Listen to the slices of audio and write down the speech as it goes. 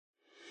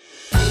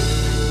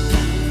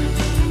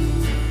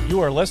You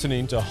are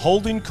listening to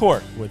Holding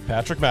Court with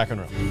Patrick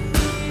McEnroe.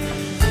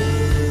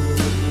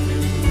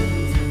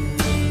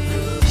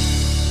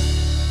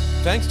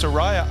 Thanks to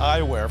Raya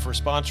Eyewear for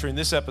sponsoring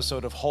this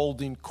episode of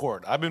Holding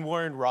Court. I've been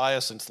wearing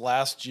Raya since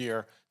last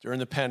year. During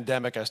the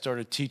pandemic, I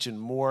started teaching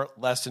more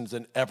lessons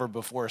than ever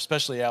before,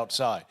 especially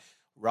outside.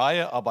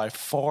 Raya are by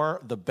far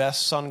the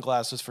best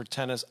sunglasses for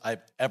tennis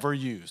I've ever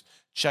used.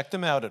 Check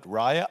them out at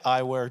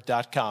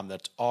RayaEyewear.com.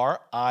 That's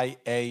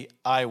R-I-A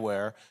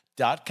Eyewear.com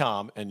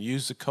and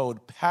use the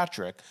code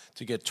Patrick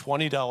to get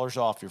 $20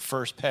 off your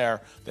first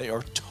pair. They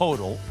are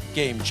total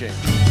game changers.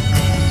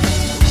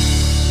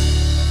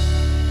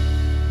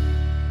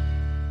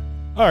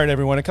 All right,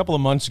 everyone. A couple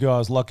of months ago, I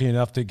was lucky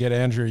enough to get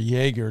Andrea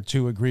Jaeger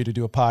to agree to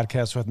do a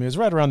podcast with me. It was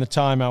right around the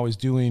time I was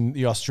doing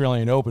the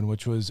Australian Open,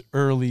 which was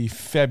early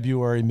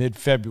February,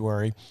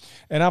 mid-February.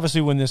 And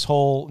obviously, when this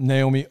whole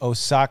Naomi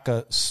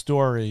Osaka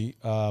story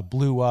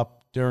blew up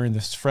during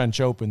this French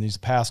Open these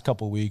past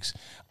couple of weeks,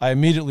 I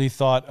immediately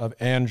thought of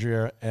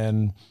Andrea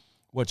and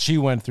what she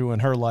went through in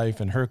her life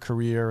and her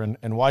career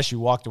and why she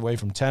walked away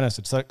from tennis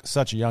at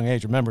such a young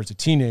age. Remember, as a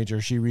teenager,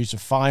 she reached the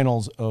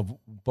finals of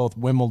both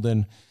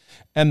Wimbledon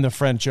and the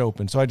French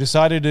Open. So I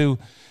decided to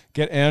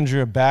get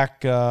Andrea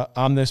back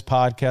on this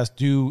podcast,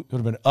 do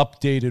sort of an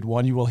updated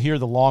one. You will hear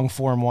the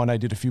long-form one I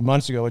did a few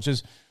months ago, which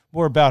is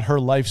more about her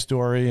life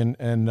story and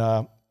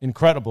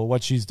incredible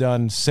what she's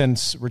done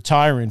since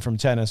retiring from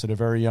tennis at a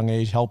very young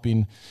age,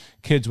 helping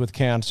kids with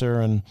cancer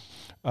and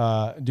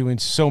doing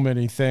so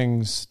many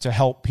things to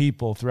help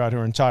people throughout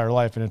her entire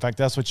life. And in fact,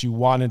 that's what she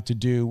wanted to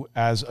do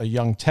as a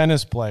young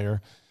tennis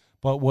player,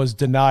 but was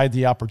denied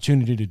the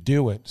opportunity to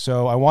do it.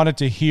 So I wanted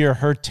to hear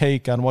her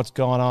take on what's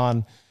going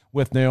on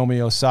with Naomi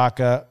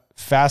Osaka.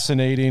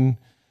 Fascinating,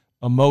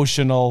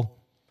 emotional,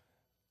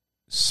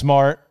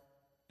 smart,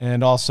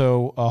 and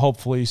also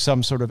hopefully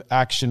some sort of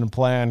action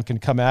plan can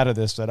come out of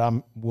this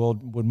that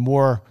would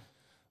more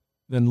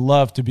than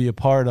love to be a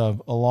part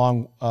of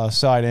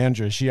alongside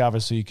Andrea. She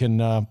obviously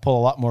can pull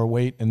a lot more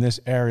weight in this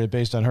area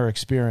based on her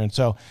experience.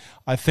 So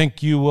I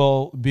think you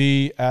will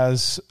be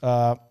as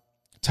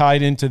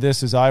tied into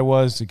this as I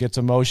was. It gets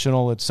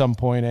emotional at some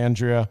point.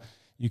 Andrea,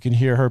 you can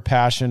hear her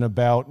passion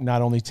about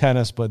not only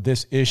tennis, but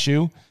this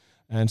issue.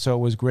 And so it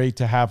was great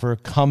to have her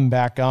come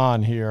back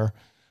on here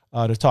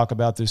to talk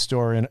about this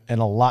story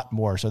and a lot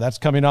more. So that's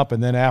coming up.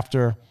 And then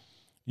after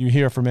you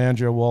hear from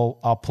Andrea,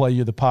 I'll play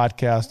you the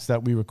podcasts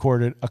that we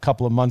recorded a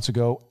couple of months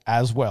ago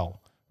as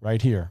well,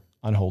 right here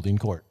on Holding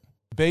Court.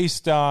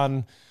 Based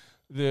on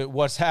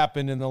what's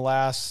happened in the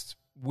last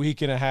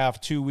week and a half,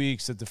 2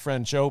 weeks at the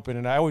French Open.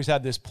 And I always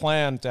had this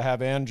plan to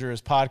have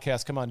Andrea's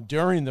podcast come on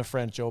during the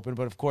French Open.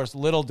 But of course,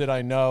 little did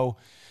I know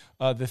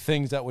the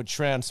things that would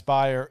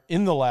transpire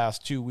in the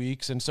last 2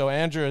 weeks. And so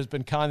Andrea has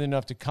been kind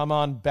enough to come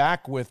on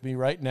back with me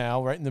right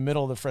now, right in the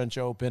middle of the French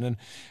Open. And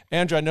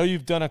Andrea, I know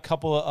you've done a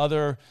couple of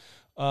other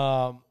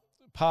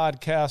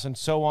podcasts and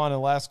so on in the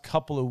last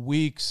couple of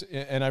weeks.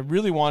 And I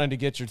really wanted to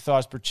get your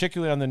thoughts,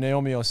 particularly on the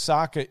Naomi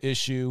Osaka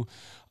issue.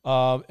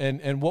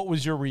 And what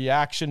was your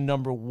reaction,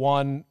 number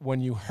one,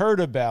 when you heard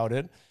about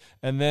it,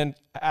 and then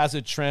as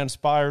it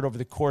transpired over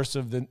the course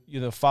of the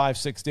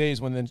 5-6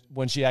 days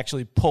when she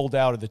actually pulled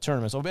out of the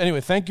tournament? So anyway,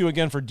 thank you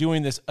again for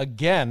doing this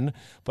again,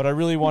 but I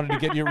really wanted to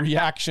get your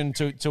reaction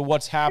to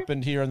what's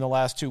happened here in the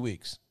last 2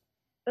 weeks.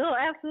 Oh,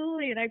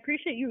 absolutely, and I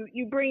appreciate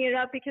you bringing it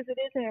up because it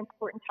is an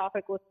important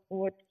topic with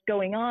what's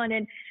going on.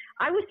 And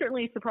I was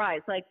certainly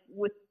surprised, like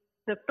with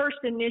the first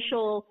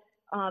initial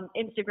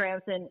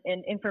Instagrams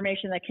and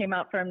information that came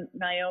out from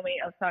Naomi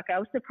Osaka. I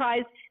was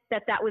surprised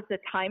that was the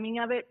timing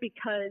of it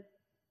because,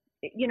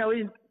 it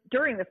was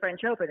during the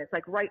French Open. It's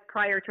like right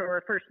prior to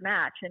her first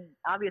match. And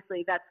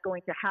obviously that's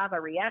going to have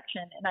a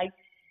reaction.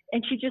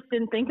 And she just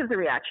didn't think of the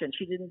reaction.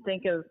 She didn't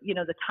think of,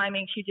 the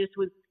timing. She just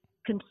was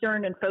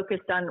concerned and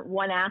focused on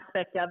one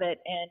aspect of it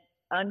and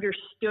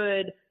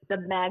understood the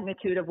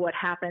magnitude of what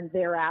happened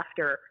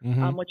thereafter,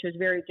 which was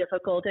very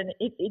difficult. And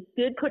it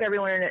did put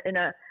everyone in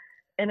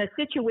a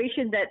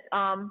situation that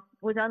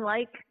was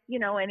unlike,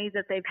 any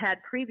that they've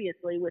had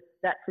previously with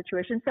that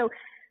situation. So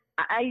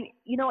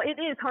it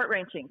is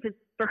heart-wrenching because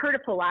for her to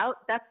pull out,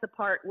 that's the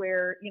part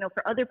where,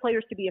 for other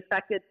players to be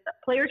affected,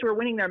 players were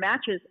winning their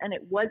matches and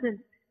it wasn't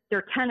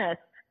their tennis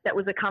that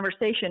was a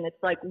conversation.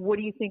 It's like, what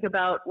do you think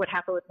about what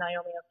happened with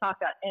Naomi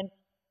Osaka?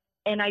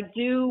 And I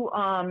do,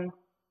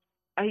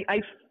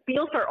 I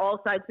feel for all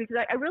sides because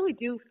I really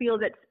do feel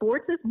that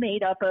sports is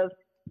made up of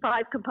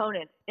 5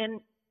 components.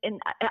 And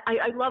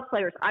I love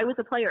players. I was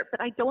a player, but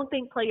I don't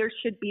think players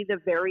should be the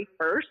very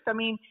first. I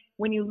mean,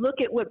 when you look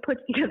at what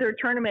puts together a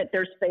tournament,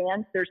 there's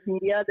fans, there's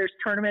media, there's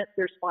tournaments,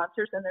 there's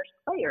sponsors, and there's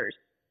players,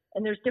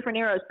 and there's different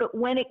eras. But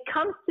when it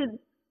comes to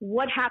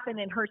what happened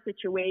in her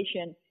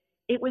situation,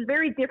 it was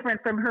very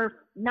different from her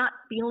not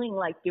feeling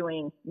like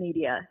doing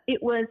media.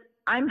 It was,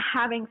 I'm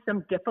having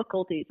some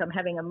difficulties. I'm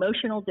having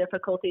emotional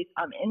difficulties.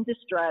 I'm in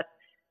distress.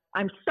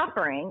 I'm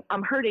suffering.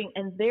 I'm hurting.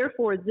 And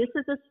therefore, this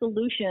is a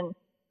solution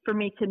for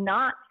me to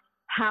not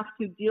have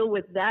to deal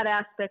with that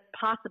aspect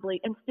possibly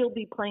and still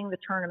be playing the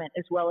tournament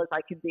as well as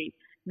I could be.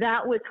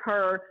 That was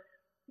her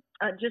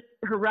just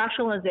her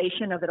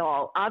rationalization of it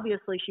all.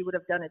 Obviously, she would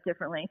have done it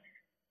differently.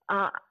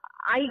 I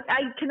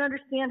can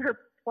understand her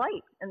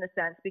plight in the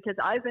sense, because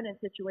I've been in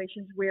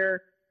situations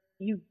where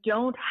you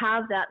don't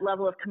have that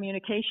level of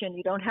communication.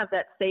 You don't have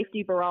that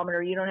safety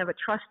barometer. You don't have a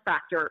trust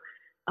factor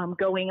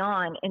going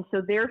on. And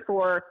so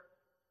therefore,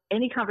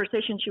 any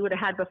conversation she would have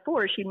had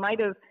before, she might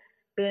have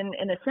been,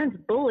 in a sense,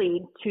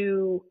 bullied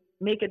to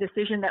make a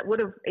decision that would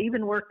have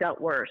even worked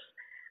out worse.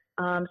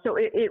 So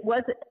it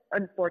was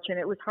unfortunate.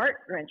 It was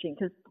heart-wrenching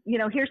because,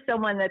 here's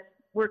someone that's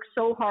worked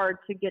so hard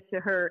to get to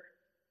her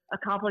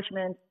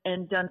accomplishments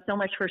and done so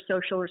much for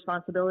social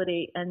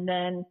responsibility. And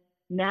then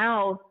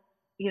now,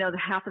 the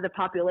half of the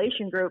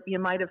population group, you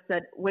might have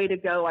said, way to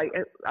go.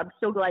 I'm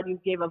so glad you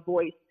gave a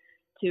voice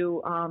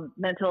to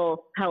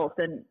mental health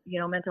and,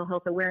 mental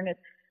health awareness.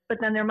 But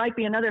then there might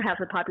be another half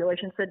of the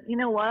population said, you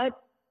know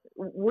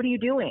what are you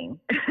doing?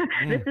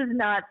 This is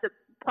not the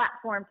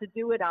platform to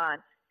do it on.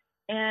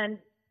 And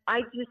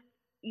I just,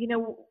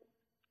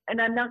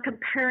 and I'm not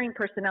comparing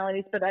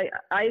personalities, but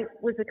I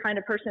was the kind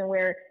of person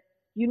where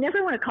I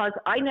never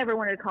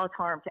wanted to cause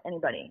harm to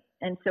anybody.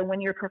 And so when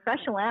you're a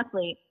professional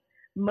athlete,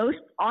 most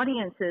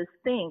audiences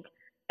think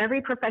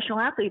every professional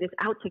athlete is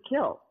out to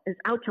kill, is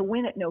out to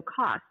win at no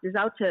cost, is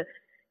out to,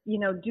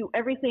 do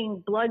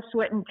everything blood,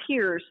 sweat, and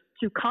tears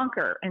to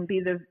conquer and be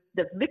the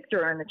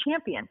victor and the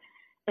champion.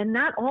 And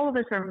not all of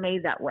us are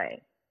made that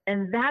way.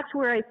 And that's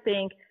where I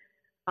think,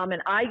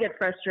 and I get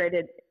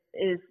frustrated,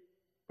 is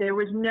there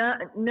was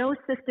no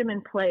system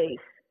in place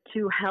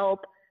to help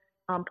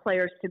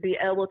players to be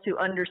able to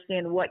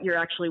understand what you're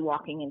actually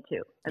walking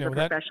into as a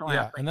professional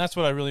athlete. And that's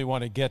what I really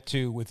want to get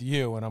to with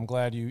you, and I'm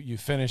glad you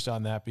finished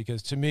on that,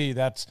 because to me,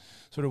 that's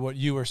sort of what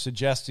you were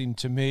suggesting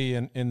to me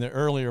in the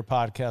earlier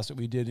podcast that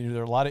we did.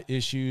 There are a lot of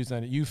issues,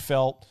 and you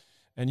felt,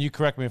 and you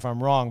correct me if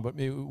I'm wrong, but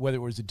whether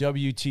it was the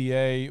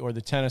WTA or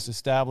the tennis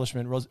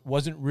establishment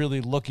wasn't really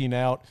looking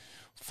out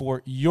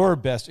for your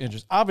best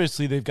interest.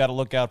 Obviously, they've got to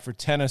look out for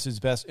tennis's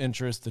best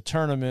interest, the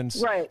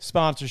tournaments, right,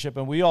 sponsorship,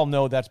 and we all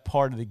know that's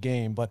part of the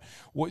game. But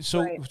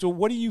so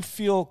what do you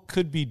feel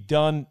could be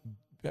done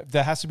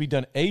that has to be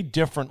done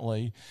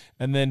differently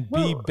and then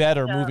be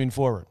better moving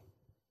forward?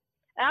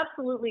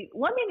 Absolutely.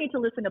 One, you need to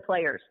listen to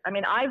players. I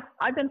mean,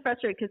 I've been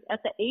frustrated because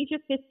at the age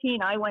of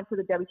 15, I went to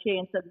the WTA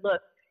and said,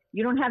 look,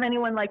 you don't have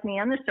anyone like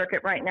me on the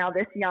circuit right now,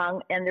 this young,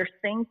 and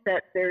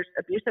there's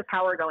abuse of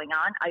power going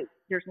on.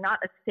 There's not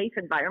a safe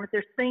environment.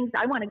 There's things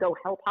I want to go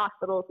help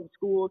hospitals and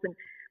schools and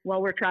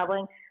while we're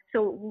traveling.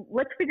 So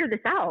let's figure this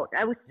out.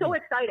 I was so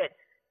excited.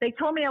 They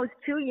told me I was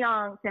too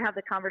young to have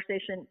the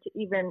conversation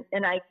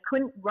and I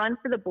couldn't run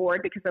for the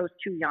board because I was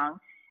too young.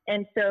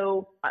 And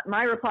so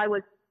my reply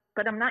was,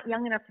 but I'm not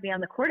young enough to be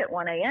on the court at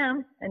 1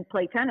 a.m. and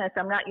play tennis.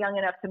 I'm not young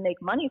enough to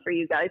make money for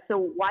you guys.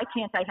 So why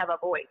can't I have a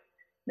voice?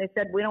 They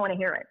said, we don't want to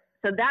hear it.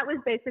 So that was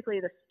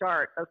basically the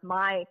start of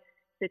my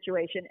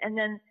situation. And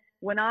then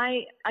when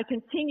I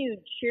continued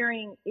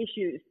sharing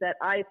issues that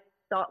I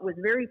thought was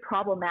very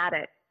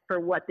problematic for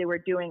what they were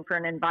doing for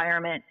an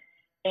environment,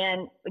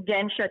 and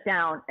again, shut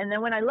down. And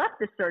then when I left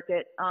the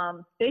circuit,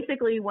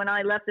 when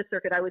I left the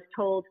circuit, I was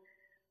told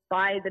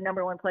by the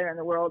number one player in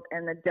the world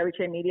and the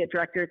WTA media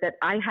director that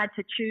I had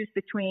to choose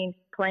between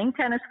playing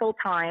tennis full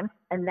time,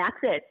 and that's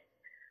it,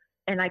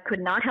 and I could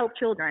not help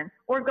children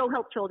or go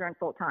help children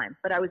full time,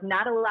 but I was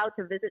not allowed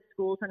to visit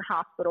schools and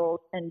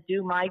hospitals and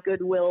do my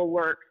goodwill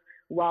work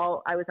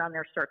while I was on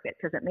their circuit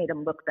because it made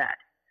them look bad.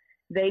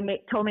 They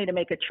told me to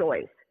make a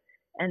choice,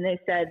 and they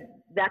said,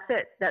 that's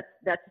it.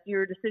 That's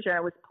your decision.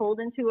 I was pulled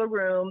into a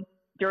room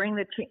during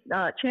the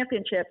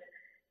championships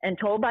and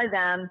told by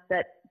them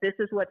that this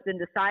is what's been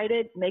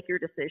decided, make your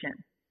decision.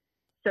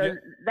 So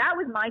that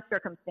was my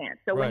circumstance.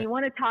 So when you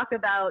want to talk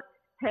about,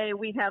 hey,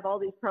 we have all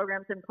these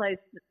programs in place,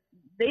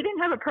 they didn't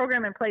have a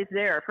program in place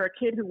there for a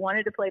kid who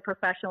wanted to play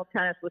professional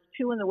tennis, was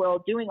 2 in the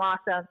world, doing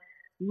awesome,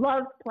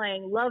 loved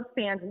playing, loved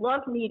fans,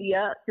 loved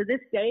media. To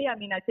this day, I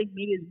mean, I think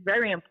media is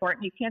very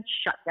important. You can't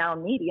shut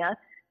down media.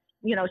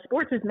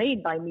 Sports is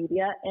made by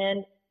media,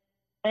 and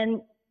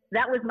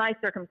that was my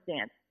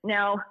circumstance.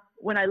 Now,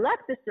 when I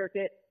left the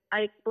circuit,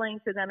 I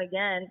explained to them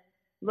again,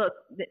 look,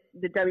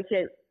 the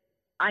WTA,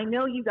 I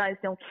know you guys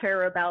don't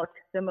care about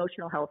the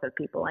emotional health of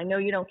people. I know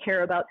you don't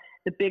care about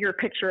the bigger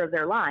picture of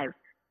their lives.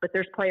 But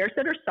there's players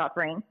that are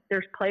suffering.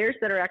 There's players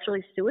that are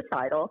actually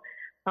suicidal.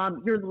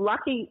 You're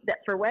lucky that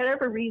for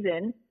whatever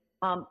reason,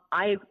 I'm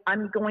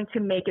going to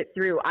make it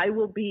through. I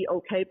will be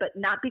okay, but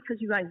not because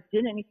you guys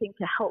did anything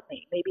to help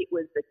me. Maybe it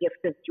was the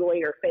gift of joy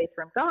or faith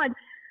from God.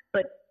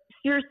 But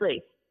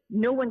seriously,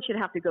 no one should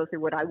have to go through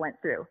what I went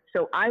through.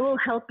 So I will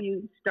help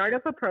you start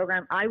up a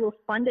program. I will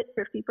fund it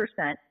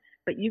 50%,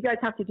 but you guys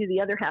have to do the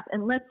other half.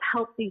 And let's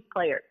help these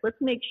players. Let's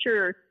make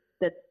sure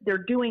that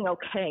they're doing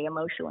okay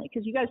emotionally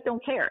because you guys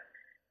don't care.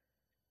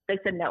 They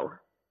said no.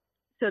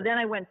 So then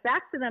I went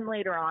back to them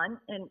later on,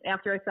 and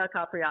after I saw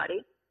Capriati,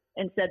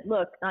 and said,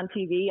 look, on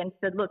TV, and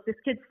said, look, this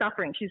kid's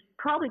suffering. She's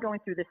probably going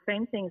through the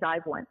same things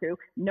I've went through.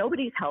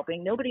 Nobody's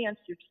helping. Nobody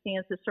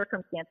understands the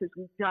circumstances.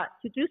 We've got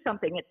to do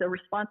something. It's a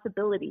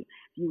responsibility.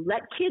 If you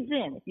let kids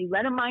in, if you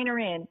let a minor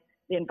in,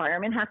 The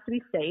environment has to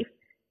be safe.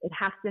 It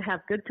has to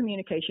have good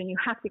communication. You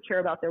have to care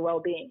about their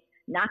well-being,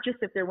 not just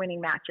if they're winning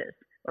matches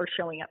or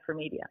showing up for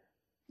media.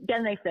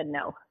 Then they said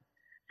no.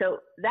 So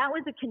that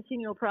was a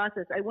continual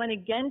process. I went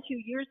again 2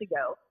 years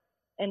ago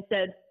and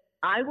said,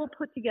 I will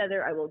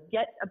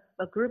get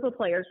a group of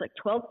players, like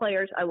 12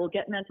 players. I will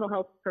get mental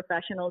health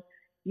professionals.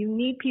 You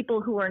need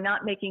people who are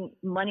not making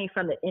money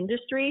from the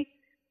industry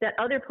that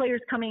other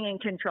players coming in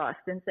can trust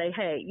and say,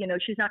 hey,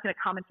 she's not going to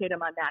commentate on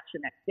my match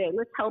the next day.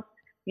 Let's help.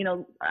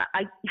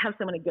 I have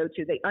someone to go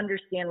to. They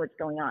understand what's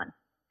going on.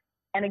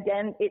 And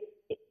again,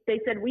 they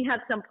said, we have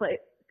some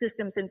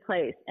systems in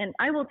place. And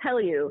I will tell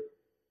you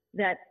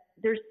that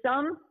there's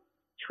some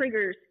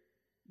triggers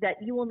that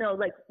you will know,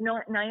 like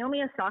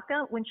Naomi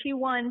Osaka, when she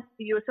won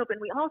the U.S. Open,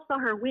 we all saw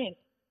her win.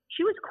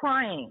 She was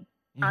crying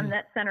on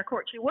that center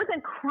court. She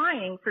wasn't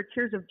crying for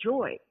tears of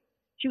joy.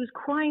 She was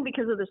crying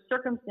because of the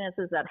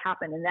circumstances that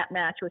happened in that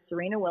match with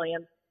Serena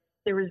Williams.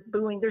 There was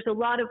booing. There's a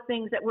lot of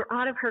things that were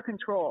out of her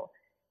control.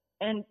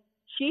 And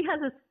she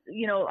has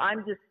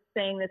I'm just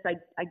saying this,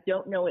 I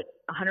don't know it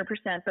 100%,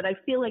 but I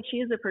feel like she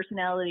is a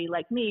personality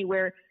like me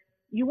where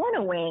you want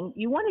to win,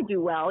 you want to do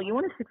well, you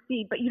want to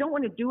succeed, but you don't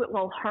want to do it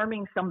while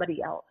harming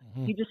somebody else.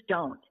 You just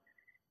don't.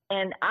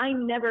 And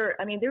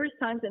there was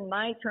times in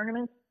my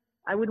tournaments,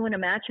 I would win a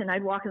match and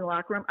I'd walk in the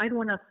locker room, I'd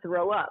want to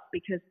throw up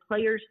because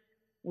players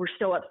were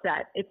so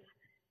upset. It's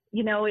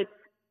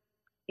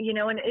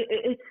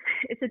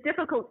a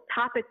difficult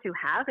topic to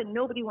have and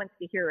nobody wants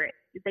to hear it.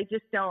 They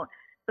just don't,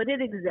 but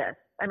it exists.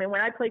 I mean,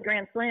 when I played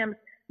Grand Slams,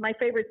 my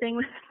favorite thing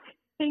was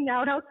hang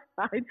out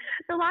outside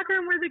the locker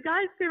room where the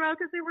guys came out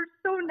because they were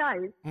so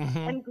nice.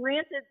 And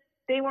granted,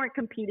 they weren't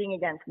competing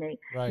against me.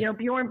 Right.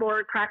 Bjorn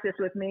Borg practiced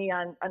with me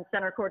on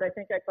center court. I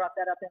think I brought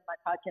that up in my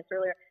podcast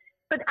earlier.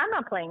 But I'm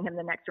not playing him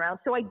the next round,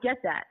 so I get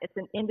that. It's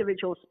an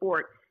individual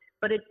sport.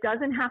 But it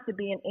doesn't have to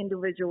be an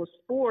individual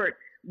sport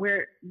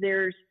where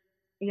there's,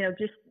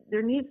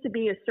 there needs to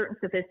be a certain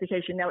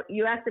sophistication. Now,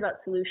 you asked about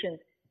solutions.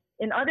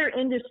 In other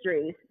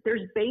industries,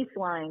 there's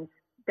baselines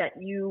that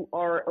you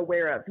are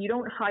aware of. You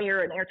don't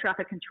hire an air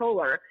traffic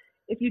controller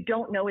if you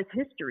don't know his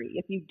history,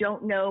 if you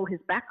don't know his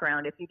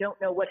background, if you don't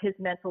know what his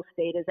mental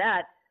state is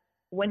at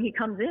when he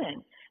comes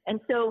in. And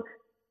so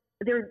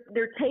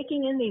they're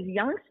taking in these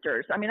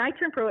youngsters. I mean, I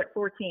turned pro at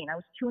 14. I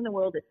was 2 in the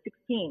world at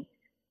 16.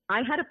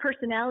 I had a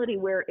personality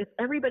where if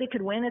everybody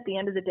could win at the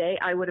end of the day,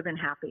 I would have been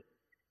happy.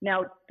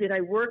 Now, did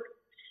I work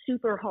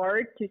super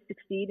hard to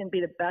succeed and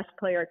be the best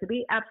player I could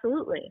be?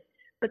 Absolutely.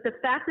 But the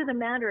fact of the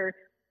matter,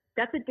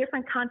 that's a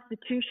different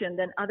constitution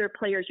than other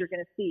players you're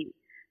going to see.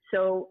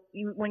 So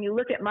when you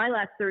look at my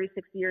last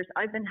 36 years,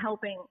 I've been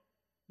helping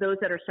those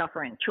that are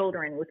suffering,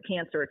 children with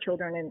cancer,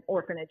 children in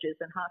orphanages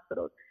and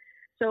hospitals.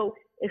 So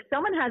if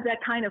someone has that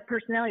kind of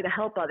personality to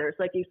help others,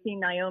 like you've seen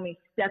Naomi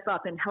step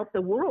up and help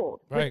the world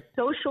with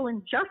social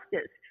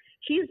injustice,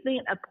 she's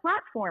being a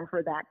platform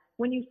for that.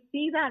 When you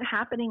see that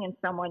happening in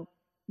someone,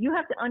 you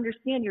have to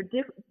understand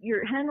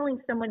you're handling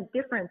someone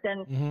different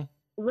than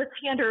let's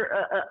hand her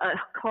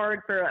a card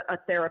for a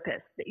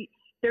therapist.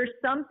 There's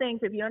some things,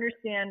 if you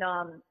understand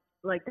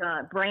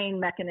brain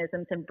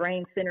mechanisms and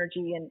brain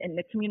synergy and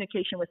the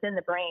communication within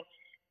the brain,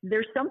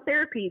 there's some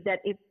therapy that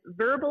if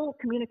verbal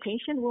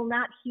communication will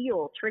not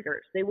heal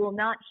triggers. They will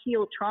not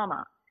heal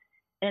trauma.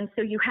 And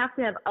so you have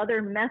to have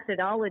other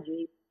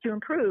methodologies to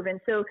improve. And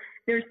so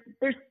there's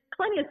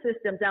plenty of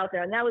systems out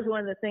there. And that was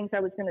one of the things I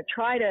was going to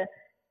try to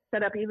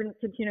set up, even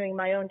continuing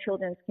my own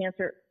children's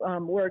cancer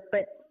work.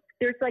 But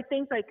there's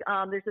things like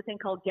there's a thing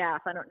called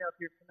GAF. I don't know if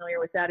you're familiar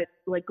with that. It's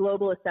like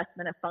Global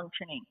Assessment of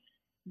Functioning.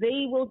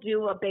 They will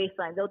do a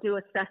baseline. They'll do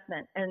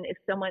assessment. And if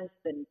someone's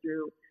been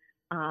through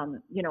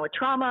a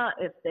trauma,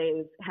 if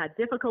they've had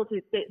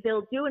difficulties,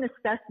 they'll do an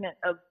assessment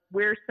of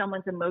where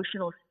someone's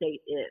emotional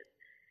state is.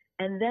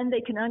 And then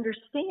they can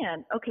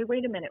understand, okay,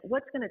 wait a minute,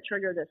 what's going to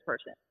trigger this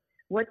person?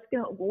 What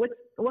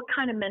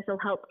kind of mental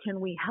health can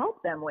we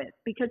help them with?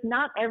 Because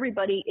not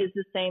everybody is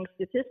the same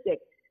statistic.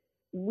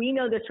 We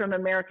know this from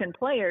American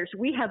players.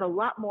 We have a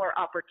lot more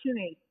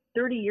opportunities.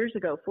 30 years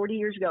ago, 40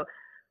 years ago,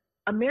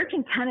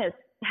 American tennis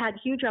had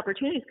huge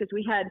opportunities because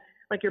we had,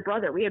 like your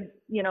brother, we had,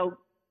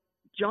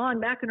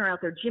 John McEnroe out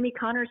there, Jimmy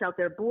Connors out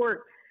there, Borg.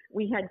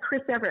 We had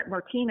Chris Everett,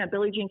 Martina,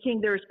 Billie Jean King.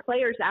 There's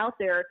players out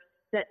there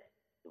that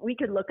we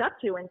could look up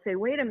to and say,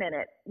 wait a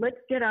minute, let's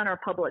get on our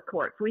public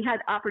courts. We had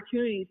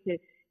opportunities to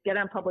get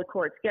on public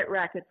courts, get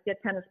rackets,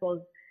 get tennis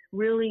balls,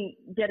 really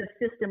get a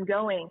system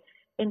going.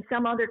 In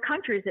some other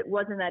countries, it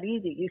wasn't that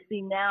easy. You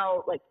see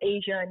now, like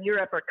Asia and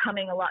Europe are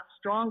coming a lot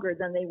stronger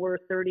than they were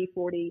 30,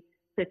 40,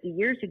 50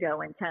 years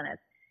ago in tennis.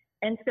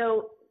 And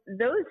so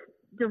those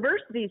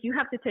diversities you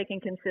have to take in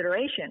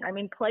consideration. I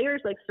mean, players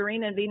like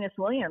Serena and Venus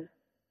Williams,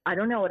 I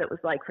don't know what it was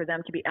like for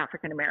them to be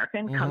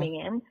African-American coming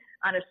in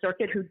on a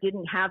circuit who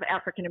didn't have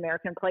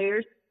African-American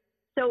players.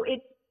 So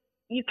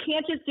you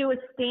can't just do a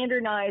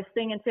standardized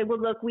thing and say, well,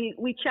 look,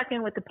 we check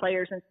in with the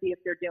players and see if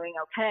they're doing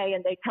okay,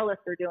 and they tell us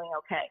they're doing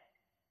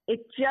okay.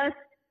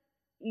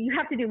 You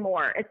have to do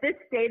more. At this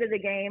state of the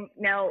game,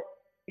 now,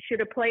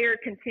 should a player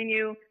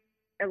continue,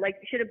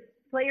 should a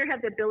player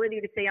have the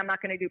ability to say, I'm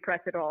not going to do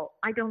press at all?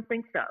 I don't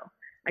think so.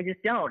 I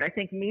just don't. I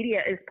think media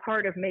is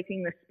part of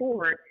making the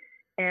sport,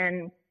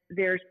 and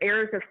there's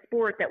eras of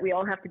sport that we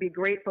all have to be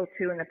grateful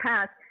to in the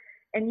past.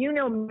 And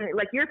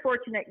like you're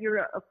fortunate, you're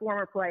a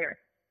former player.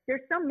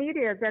 There's some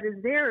media that is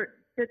there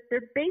that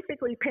they're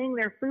basically paying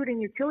their food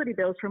and utility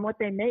bills from what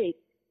they make,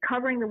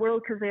 covering the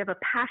world because they have a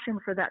passion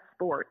for that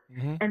sport.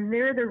 Mm-hmm. And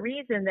they're the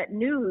reason that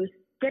news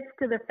gets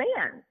to the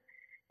fans.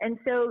 And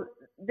so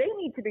they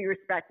need to be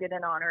respected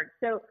and honored.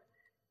 So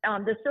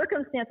the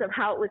circumstance of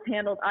how it was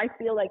handled, I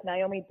feel like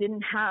Naomi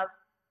didn't have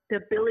the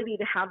ability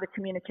to have the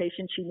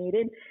communication she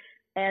needed.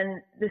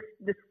 And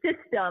the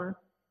system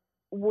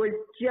was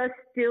just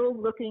still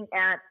looking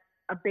at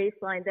a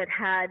baseline that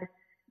had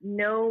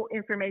no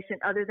information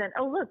other than,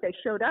 oh, look, they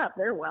showed up.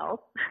 They're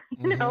well.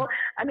 You know,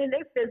 I mean,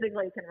 they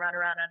physically can run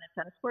around on a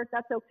tennis court.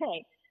 That's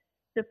okay.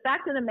 The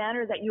fact of the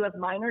matter that you have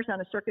minors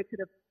on a circuit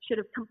should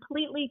have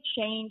completely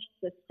changed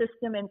the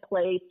system in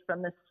place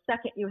from the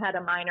second you had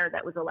a minor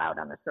that was allowed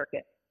on the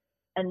circuit.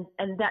 And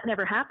that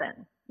never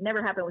happened.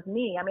 Never happened with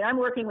me. I mean, I'm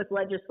working with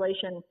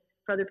legislation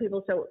for other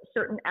people. So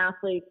certain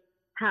athletes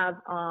have,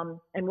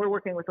 and we're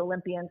working with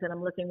Olympians, and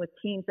I'm looking with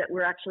teams that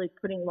we're actually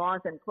putting laws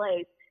in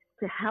place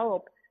to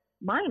help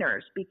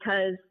minors,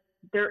 because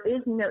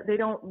they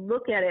don't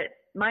look at it.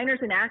 Minors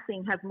in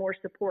acting have more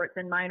support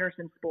than minors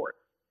in sports.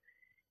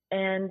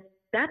 And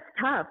that's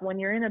tough. When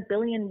you're in $1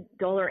 billion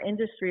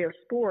industry of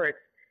sports,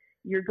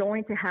 you're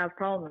going to have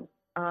problems.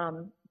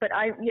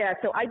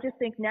 So I just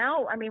think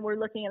now, I mean, we're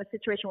looking at a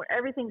situation where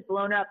everything's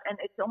blown up, and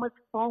it's almost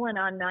fallen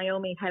on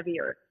Naomi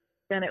heavier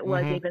than it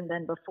was even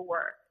than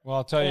before. Well,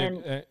 I'll tell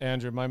you,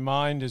 Andrea, my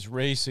mind is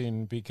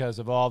racing because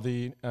of all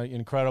the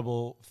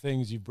incredible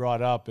things you've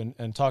brought up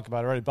and talked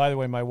about already. By the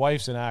way, my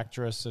wife's an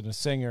actress and a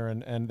singer,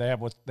 and they have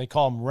what they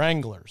call them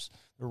wranglers.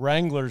 The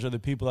wranglers are the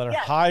people that are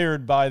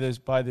hired by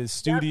the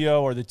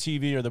studio or the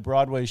TV or the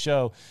Broadway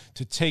show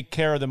to take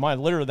care of the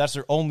minors. Literally, that's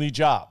their only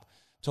job,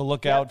 to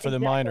look out for the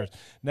minors.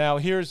 Now,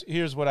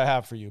 here's what I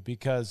have for you,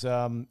 because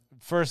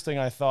first thing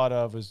I thought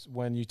of is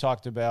when you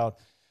talked about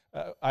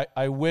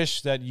I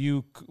wish that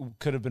you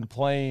could have been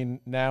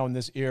playing now in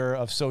this era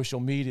of social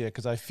media,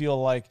 because I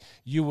feel like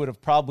you would have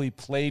probably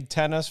played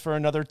tennis for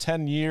another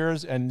 10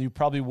 years and you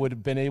probably would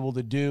have been able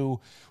to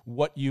do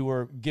what you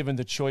were given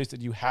the choice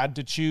that you had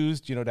to choose,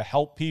 to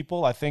help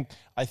people. I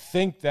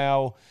think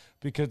now,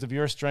 because of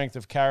your strength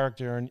of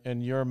character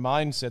and your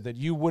mindset, that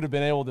you would have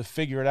been able to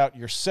figure it out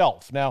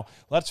yourself. Now,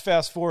 let's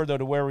fast forward, though,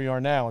 to where we are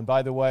now. And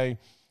by the way,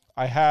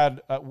 I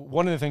had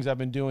one of the things I've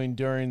been doing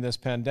during this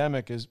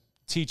pandemic is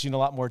teaching a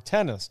lot more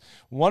tennis.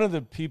 One of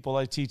the people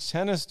I teach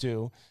tennis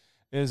to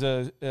is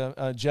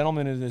a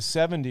gentleman in his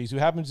 70s who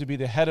happens to be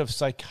the head of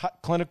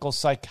clinical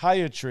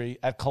psychiatry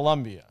at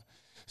Columbia.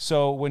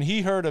 So when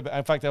he heard about,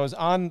 in fact, I was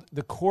on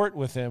the court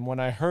with him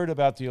when I heard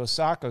about the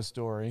Osaka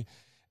story,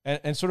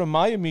 and sort of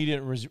my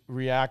immediate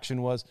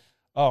reaction was,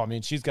 oh, I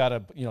mean, she's got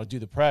to, do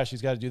the press.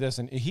 She's got to do this.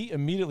 And he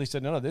immediately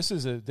said, no, this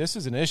is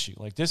an issue.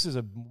 Like, this is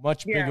a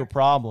much bigger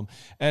problem.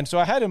 And so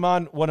I had him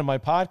on one of my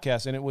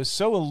podcasts, and it was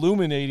so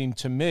illuminating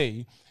to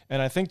me, and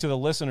I think to the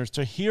listeners,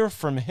 to hear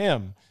from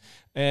him.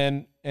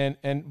 And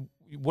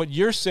what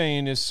you're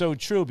saying is so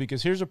true,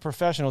 because here's a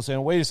professional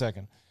saying, wait a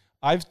second,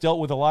 I've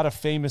dealt with a lot of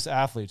famous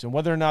athletes, and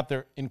whether or not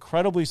they're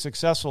incredibly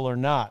successful or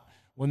not,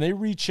 when they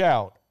reach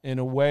out in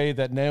a way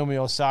that Naomi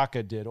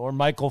Osaka did, or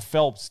Michael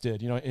Phelps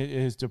did,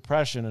 his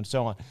depression and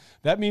so on,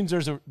 that means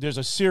there's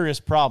a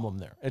serious problem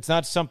there. It's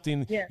not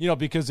something,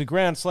 because the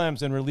Grand Slams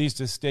then released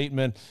a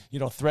statement,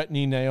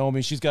 threatening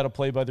Naomi. She's got to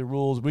play by the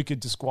rules. We could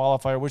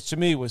disqualify her, which to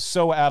me was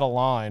so out of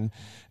line,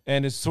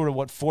 and it's sort of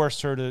what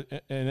forced her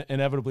to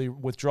inevitably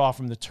withdraw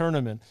from the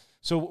tournament.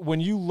 So when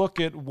you look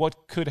at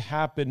what could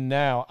happen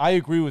now, I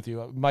agree with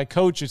you. My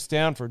coach at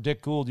Stanford,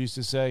 Dick Gould, used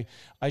to say,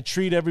 I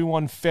treat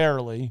everyone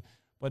fairly,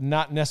 but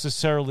not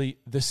necessarily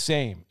the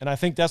same. And I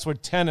think that's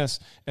what tennis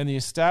and the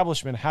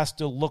establishment has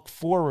to look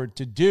forward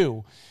to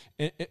do,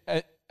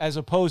 as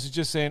opposed to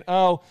just saying,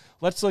 oh,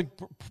 let's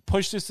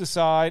push this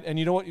aside. And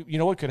you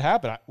know what could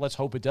happen? Let's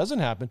hope it doesn't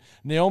happen.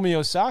 Naomi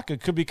Osaka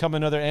could become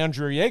another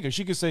Andrea Jaeger.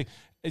 She could say,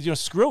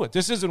 screw it.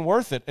 This isn't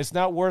worth it. It's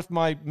not worth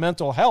my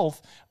mental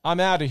health. I'm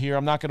out of here.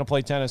 I'm not going to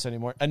play tennis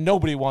anymore. And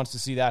nobody wants to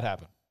see that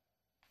happen.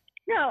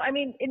 No, I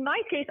mean, in my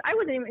case, I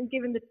wasn't even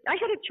given I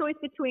had a choice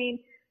between,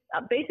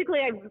 basically,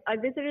 I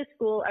visited a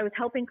school. I was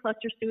helping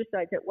cluster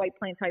suicides at White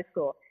Plains High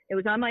School. It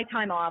was on my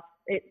time off.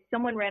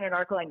 Someone ran an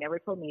article. I never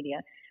told media.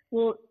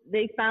 Well,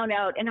 they found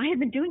out, and I had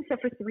been doing so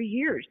for 3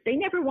 years. They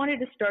never wanted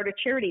to start a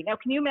charity. Now,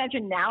 can you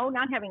imagine now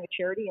not having a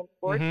charity in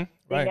sports?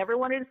 Mm-hmm, right. They never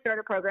wanted to start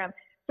a program.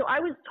 So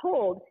I was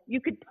told you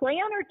could play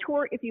on our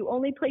tour if you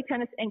only play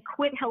tennis and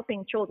quit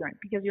helping children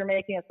because you're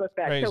making us look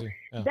bad. Crazy.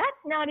 So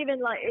that's not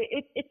even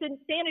it's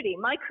insanity.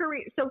 My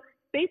career. So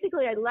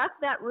basically, I left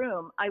that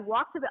room. I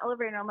walked to the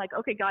elevator, and I'm like,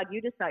 okay, God,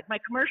 you decide.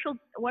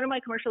 One of my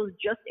commercials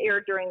just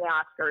aired during the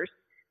Oscars.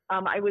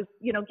 I was,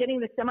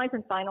 getting the semis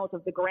and finals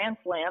of the Grand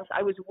Slams.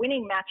 I was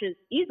winning matches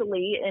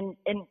easily and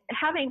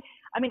having,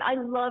 I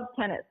love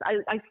tennis.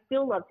 I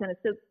still love tennis.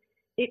 So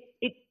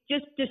it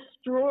just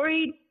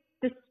destroyed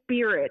the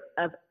spirit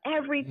of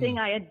everything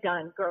I had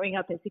done growing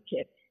up as a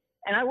kid.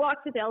 And I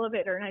walked to the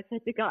elevator and I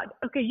said to God,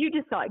 okay, you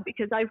decide,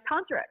 because I have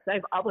contracts, I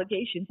have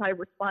obligations, I have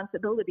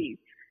responsibilities.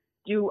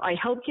 Do I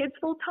help kids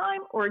full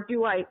time, or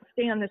do I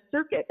stay on the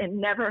circuit and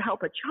never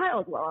help a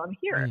child while I'm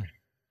here?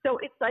 So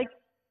it's like,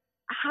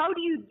 how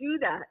do you do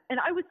that? And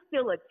I was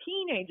still a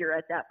teenager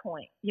at that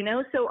point, you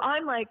know? So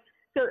I'm like,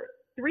 so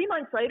 3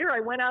 months later, I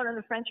went out on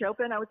the French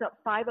Open. I was up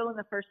 5-0 in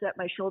the first set.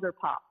 My shoulder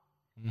popped.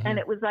 And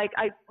it was like,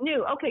 I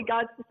knew, okay,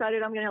 God's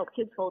decided I'm going to help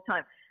kids full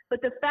time.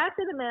 But the fact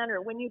of the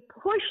matter, when you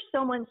push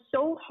someone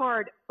so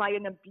hard by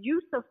an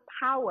abuse of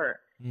power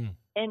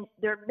and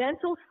their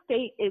mental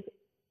state is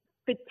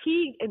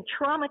fatigued and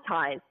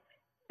traumatized,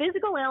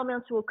 physical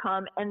ailments will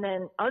come, and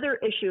then other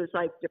issues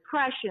like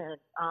depression.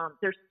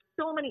 There's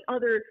so many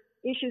other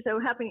issues that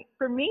were happening.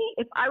 For me,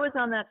 if I was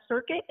on that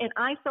circuit and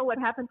I saw what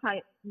happened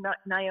to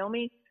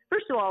Naomi,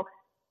 first of all,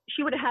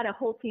 she would have had a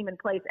whole team in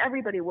place.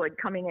 Everybody would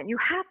coming in. You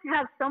have to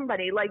have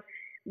somebody like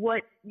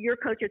what your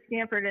coach at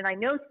Stanford, and I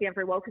know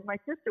Stanford well because my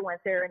sister went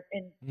there,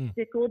 and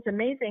Dick Gould's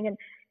amazing. And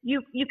you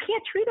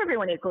can't treat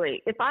everyone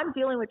equally. If I'm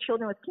dealing with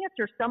children with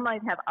cancer, some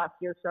might have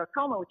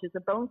osteosarcoma, which is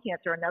a bone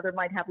cancer. Another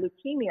might have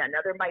leukemia.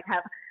 Another might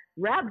have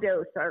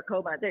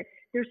rhabdosarcoma.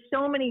 There's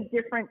so many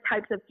different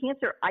types of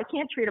cancer. I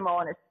can't treat them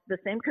all the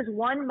same, because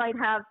one might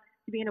have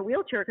to be in a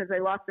wheelchair because they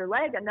lost their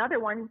leg.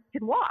 Another one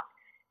can walk.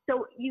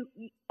 So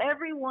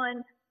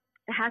everyone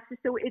has to,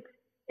 so it's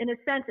in a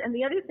sense. And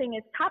the other thing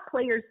is, top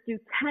players do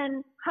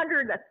 10,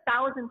 100,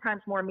 1,000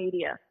 times more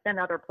media than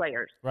other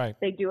players. Right.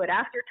 They do it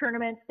after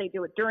tournaments. They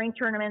do it during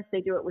tournaments.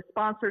 They do it with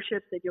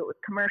sponsorships. They do it with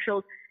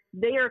commercials.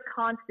 They are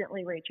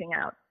constantly reaching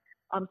out.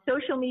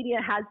 Social media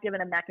has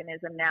given a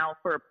mechanism now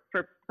for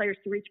players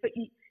to reach, but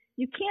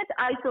you can't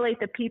isolate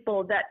the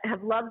people that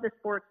have loved the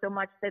sport so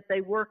much that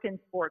they work in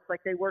sports,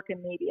 like they work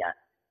in media.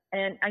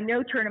 And I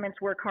know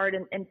tournaments work hard,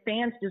 and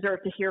fans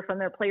deserve to hear from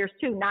their players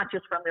too, not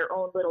just from their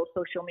own little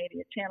social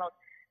media channels.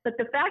 But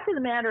the fact of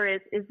the matter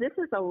is this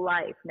is a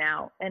life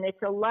now, and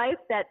it's a life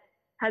that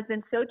has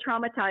been so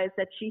traumatized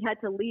that she had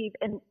to leave.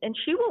 And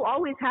she will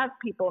always have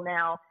people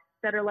now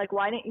that are like,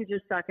 why didn't you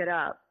just suck it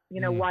up?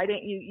 You know, why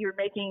didn't you're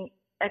making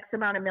X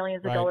amount of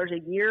millions of dollars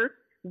a year.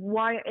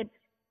 Why?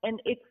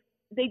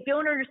 They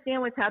don't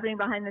understand what's happening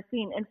behind the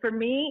scene. And for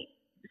me,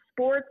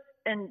 sports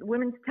and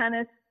women's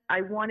tennis,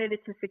 I wanted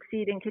it to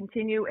succeed and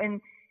continue. And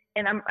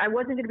I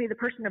wasn't going to be the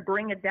person to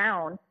bring it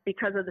down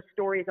because of the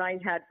stories I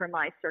had from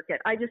my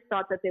circuit. I just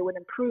thought that they would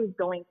improve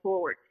going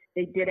forward.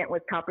 They didn't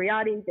with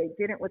Capriati. They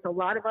didn't with a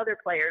lot of other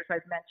players.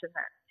 I've mentioned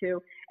that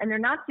too. And they're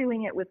not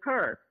doing it with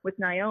her, with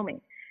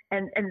Naomi.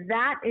 And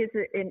that is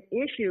an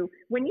issue.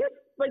 When you,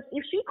 like,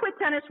 if she quit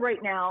tennis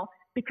right now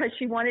because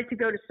she wanted to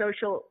go to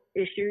social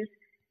issues,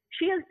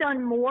 she has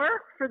done more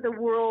for the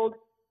world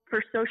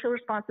for social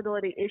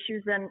responsibility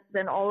issues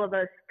than all of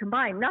us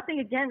combined. Nothing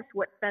against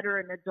what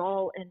Federer and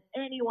Nadal and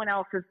anyone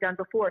else has done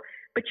before,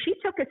 but she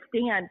took a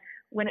stand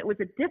when it was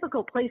a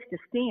difficult place to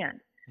stand.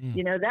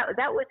 You know,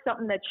 that was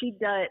something that she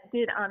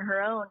did on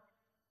her own.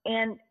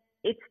 And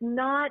it's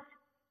not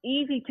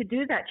easy to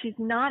do that. She's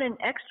not an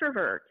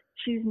extrovert.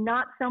 She's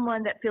not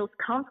someone that feels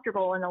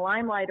comfortable in the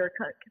limelight or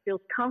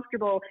feels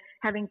comfortable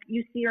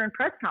you see her in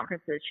press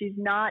conferences. She's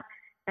not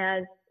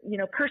as,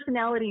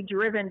 personality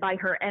driven by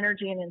her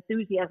energy and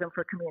enthusiasm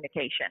for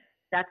communication.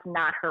 That's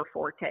not her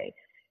forte.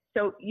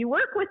 So you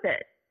work with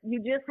it. You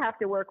just have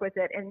to work with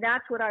it. And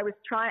that's what I've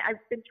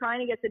been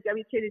trying to get the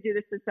WTA to do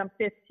this since I'm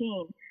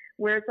 15,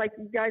 where it's like,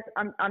 you guys,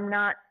 I'm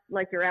not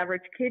like your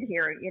average kid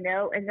here,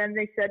 And then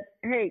they said,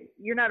 hey,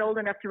 you're not old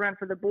enough to run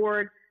for the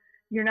board.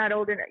 You're not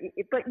old enough,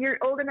 but you're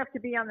old enough to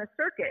be on the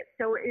circuit.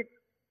 So it's,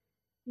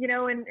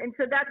 and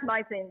so that's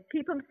my thing.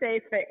 Keep them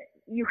safe.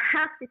 You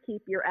have to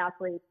keep your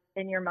athletes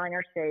and your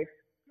minors safe,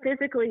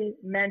 physically,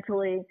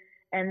 mentally,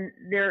 and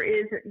there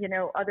is,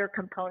 other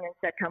components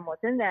that come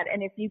within that.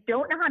 And if you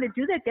don't know how to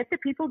do that, get the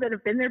people that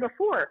have been there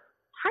before,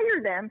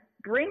 hire them,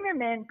 bring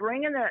them in,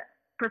 bring in the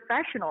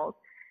professionals,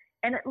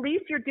 and at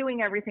least you're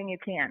doing everything you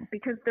can,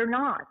 because they're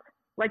not.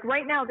 Like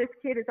right now, this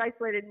kid is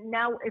isolated.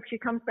 Now, if she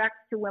comes back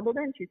to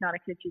Wimbledon, she's not a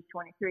kid, she's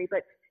 23,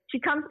 but she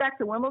comes back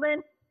to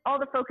Wimbledon, all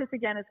the focus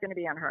again is going to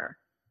be on her.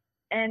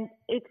 And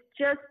it's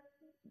just,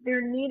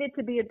 there needed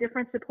to be a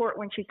different support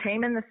when she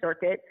came in the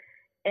circuit,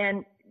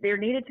 and there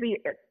needed to be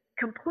a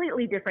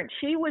completely different.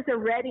 She was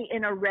already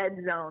in a red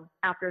zone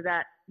after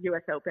that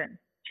U.S. Open.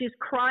 She's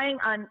crying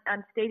on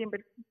stadium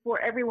before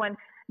everyone,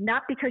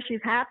 not because she's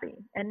happy.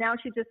 And now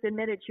she just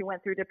admitted she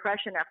went through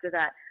depression after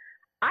that.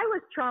 I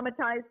was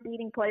traumatized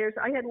beating players.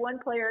 I had one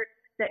player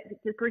that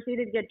just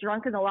proceeded to get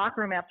drunk in the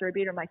locker room after I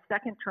beat her my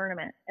second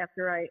tournament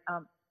after I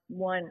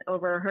won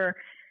over her.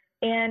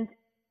 And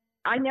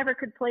I never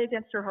could play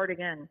against her hard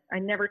again. I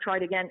never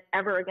tried again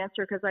ever against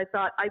her because I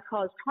thought I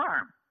caused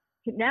harm.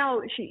 Now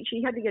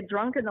she had to get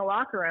drunk in the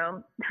locker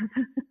room.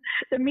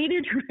 The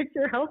media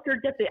director helped her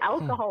get the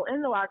alcohol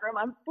in the locker room.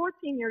 I'm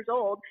 14 years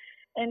old,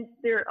 and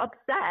they're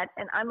upset.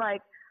 And I'm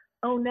like,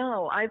 oh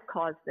no, I've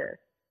caused this.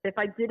 If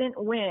I didn't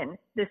win,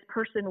 this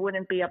person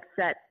wouldn't be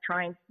upset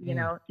trying,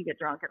 to get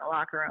drunk in the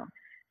locker room.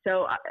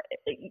 So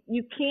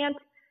you can't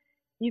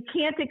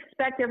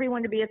expect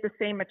everyone to be at the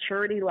same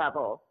maturity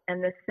level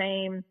and the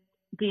same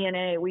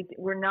DNA.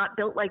 We're not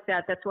built like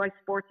that. That's why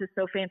sports is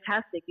so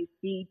fantastic. You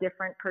see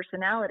different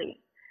personality.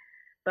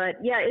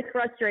 But yeah, it's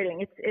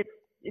frustrating.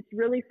 It's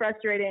really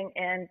frustrating.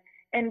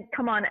 And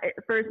come on,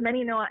 for as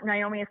many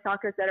Naomi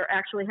Osakas that are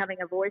actually having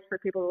a voice for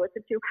people to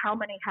listen to, how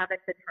many haven't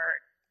been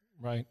heard?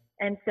 Right.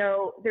 And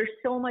so there's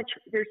so much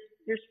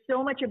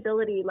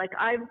ability. Like,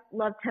 I've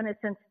loved tennis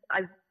since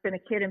I've been a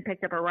kid and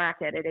picked up a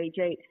racket at age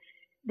 8.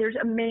 There's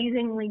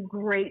amazingly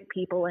great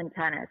people in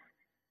tennis.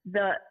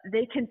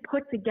 They can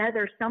put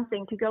together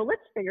something to go,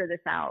 let's figure this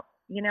out.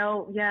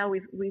 Yeah,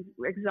 we've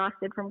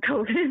exhausted from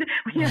COVID.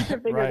 We have to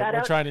figure that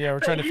out. We're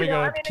trying to figure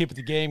out to keep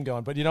the game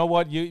going. But you know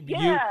what?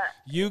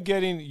 You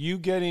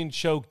getting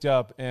choked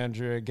up,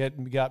 Andrea,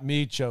 got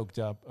me choked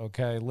up.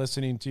 Okay,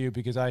 listening to you,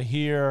 because I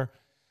hear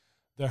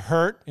the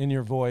hurt in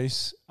your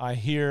voice.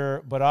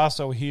 But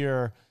also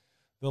hear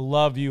the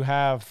love you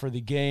have for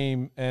the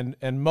game, and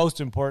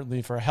most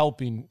importantly for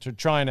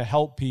trying to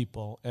help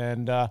people.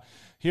 And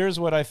here's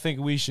what I think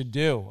we should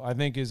do. I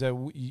think is that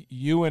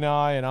you and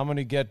I'm going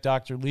to get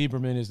Dr.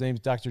 Lieberman. His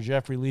name's Dr.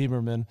 Jeffrey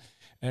Lieberman,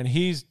 and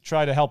he's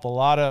tried to help a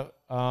lot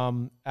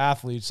of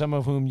athletes, some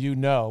of whom you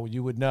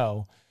would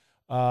know,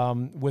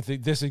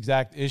 with this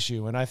exact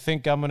issue. And I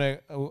think I'm going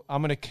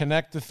to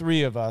connect the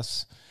three of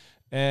us.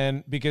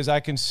 And because I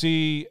can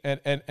see,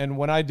 and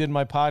when I did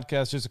my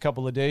podcast just a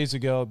couple of days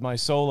ago, my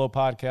solo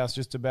podcast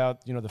just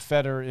about, the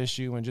Federer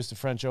issue and just the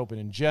French Open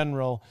in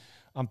general,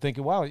 I'm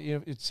thinking, wow,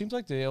 it seems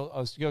like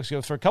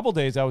for a couple of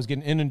days I was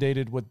getting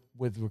inundated with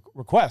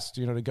requests,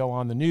 to go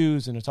on the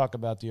news and to talk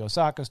about the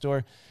Osaka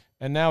story,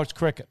 and now it's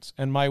crickets.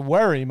 And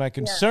my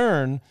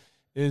concern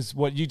is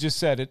what you just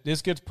said.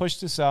 This gets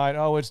pushed aside.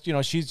 Oh, it's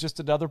she's just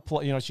another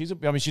player. She's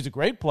a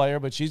great player,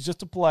 but she's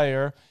just a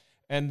player.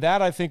 And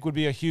that, I think, would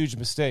be a huge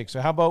mistake.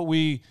 So how about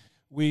we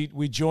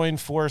join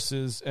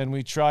forces and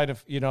we try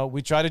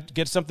to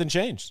get something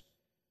changed?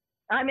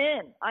 I'm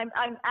in. I'm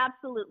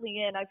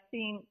absolutely in. I've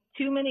seen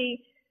too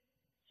many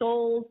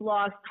souls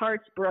lost,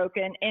 hearts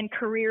broken, and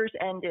careers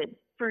ended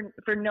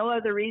for no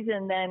other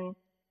reason than,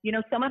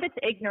 some of it's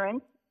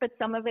ignorance, but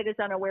some of it is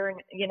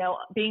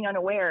being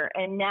unaware.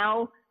 And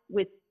now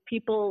with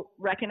people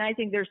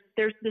recognizing there's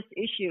this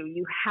issue,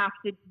 you have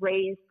to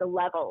raise the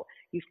level.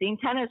 You've seen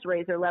tennis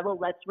raise their level.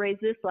 Let's raise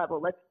this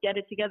level. Let's get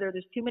it together.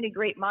 There's too many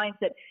great minds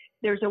that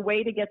there's a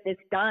way to get this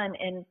done,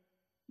 and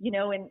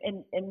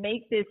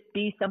make this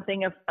be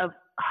something of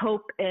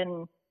hope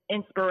and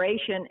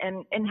inspiration,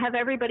 and have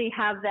everybody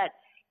have that.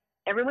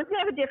 Everyone's gonna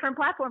have a different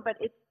platform, but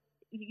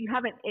you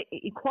have an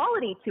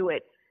equality to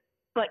it,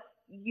 but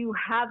you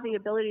have the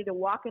ability to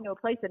walk into a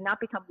place and not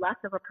become less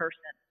of a person.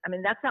 I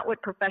mean, that's not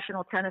what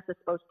professional tennis is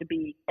supposed to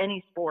be.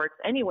 Any sports,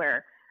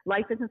 anywhere,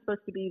 life isn't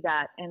supposed to be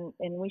that. And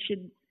we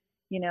should,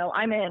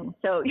 I'm in.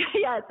 So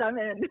yes, I'm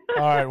in.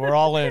 All right, we're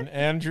all in.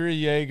 Andrea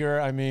Jaeger,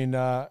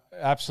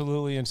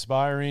 absolutely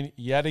inspiring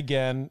yet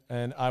again.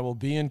 And I will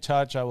be in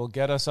touch. I will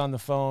get us on the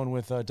phone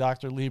with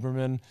Dr.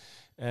 Lieberman,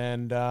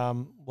 and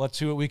let's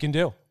see what we can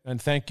do.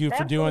 And thank you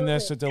for doing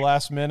this at the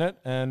last minute.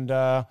 And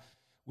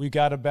we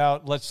got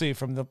about, let's see,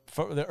 from the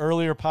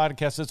earlier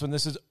podcast,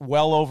 this is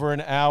well over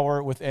an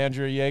hour with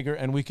Andrea Jaeger,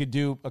 and we could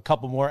do a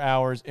couple more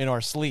hours in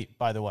our sleep,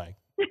 by the way.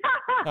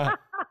 All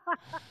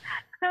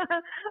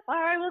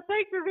right. Well,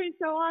 thanks for being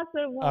so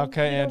awesome.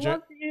 Okay, Andrea.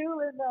 Love to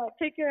you, and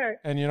take care.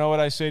 And you know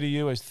what I say to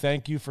you is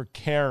thank you for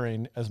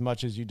caring as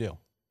much as you do.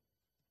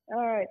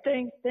 All right.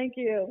 Thanks. Thank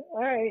you. All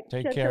right.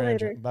 Take care,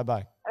 Andrea.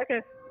 Bye-bye.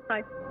 Okay.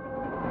 Bye.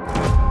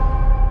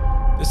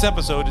 This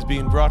episode is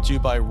being brought to you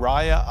by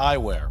Raya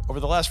Eyewear. Over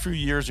the last few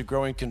years, a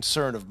growing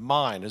concern of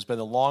mine has been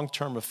the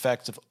long-term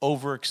effects of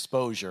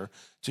overexposure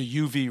to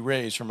UV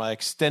rays from my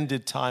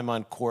extended time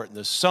on court in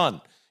the sun,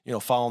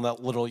 following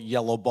that little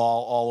yellow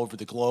ball all over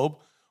the globe.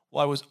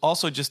 Well, I was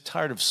also just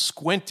tired of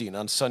squinting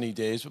on sunny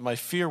days, but my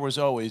fear was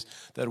always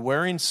that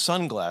wearing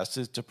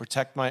sunglasses to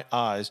protect my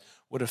eyes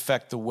would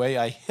affect the way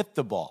I hit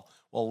the ball.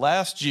 Well,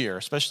 last year,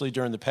 especially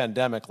during the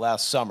pandemic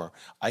last summer,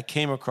 I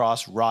came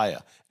across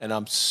Raya, and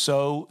I'm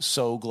so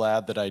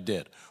glad that I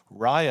did.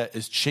 Raya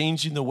is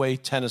changing the way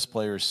tennis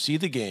players see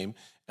the game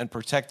and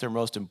protect their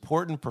most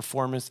important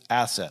performance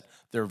asset,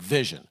 their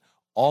vision.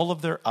 All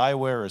of their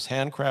eyewear is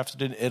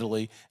handcrafted in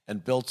Italy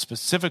and built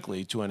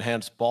specifically to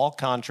enhance ball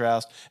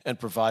contrast and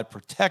provide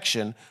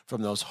protection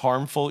from those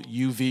harmful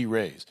UV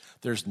rays.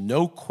 There's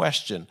no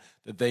question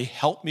that they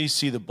help me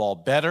see the ball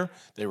better,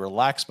 they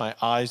relax my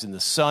eyes in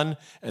the sun,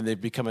 and they've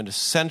become an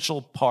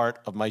essential part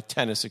of my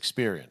tennis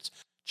experience.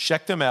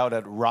 Check them out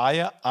at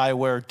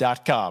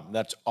RayaEyewear.com.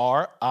 That's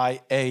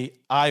RIA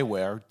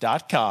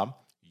Eyewear.com.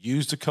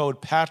 Use the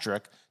code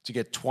Patrick to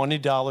get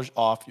 $20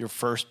 off your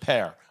first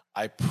pair.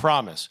 I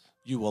promise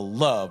you will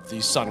love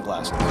these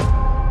sunglasses.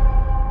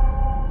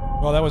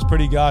 Well, that was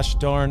pretty gosh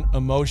darn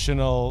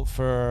emotional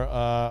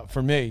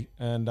for me,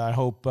 and I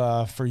hope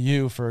for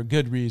you for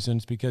good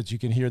reasons, because you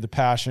can hear the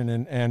passion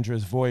in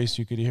Andrea's voice.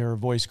 You could hear her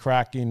voice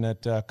cracking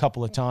at a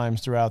couple of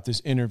times throughout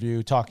this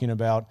interview, talking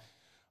about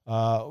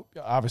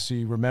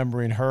obviously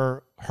remembering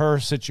her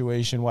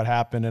situation, what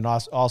happened, and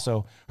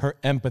also her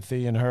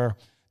empathy and her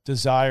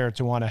desire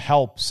to want to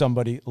help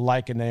somebody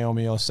like a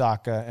Naomi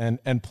Osaka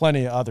and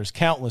plenty of others,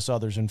 countless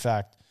others, in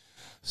fact.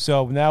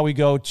 So now we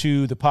go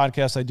to the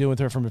podcast I did with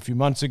her from a few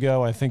months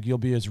ago. I think you'll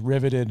be as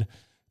riveted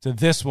to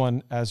this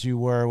one as you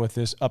were with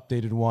this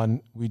updated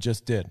one we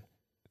just did.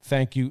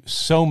 Thank you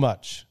so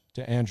much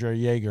to Andrea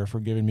Jaeger for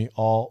giving me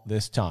all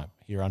this time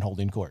here on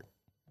Holding Court.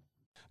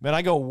 Man,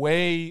 I go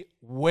way,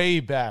 way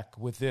back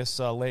with this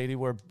lady.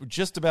 We're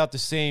just about the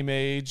same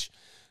age.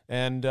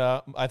 And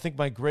I think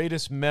my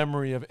greatest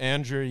memory of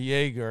Andrea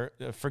Jaeger,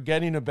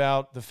 forgetting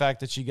about the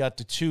fact that she got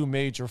to 2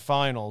 major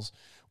finals,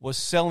 was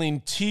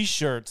selling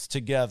T-shirts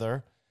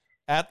together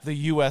at the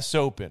U.S.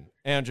 Open.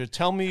 Andrea,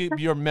 tell me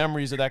your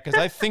memories of that, because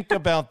I think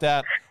about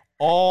that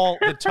all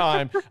the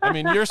time. I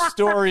mean, your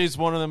story is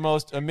one of the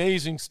most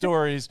amazing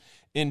stories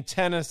in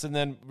tennis, and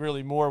then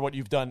really more what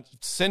you've done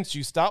since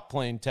you stopped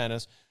playing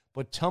tennis.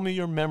 But tell me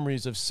your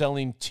memories of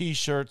selling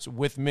T-shirts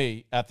with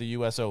me at the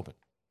U.S. Open.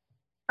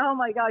 Oh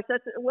my gosh,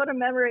 what a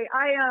memory.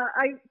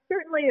 I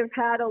certainly have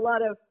had a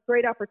lot of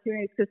great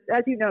opportunities because,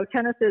 as you know,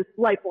 tennis is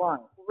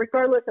lifelong,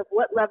 regardless of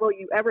what level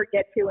you ever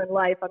get to in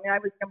life. I mean, I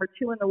was number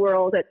 2 in the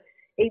world at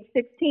age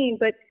 16,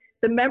 but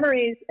the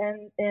memories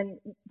and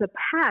the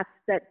paths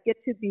that get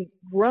to be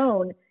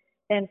grown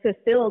and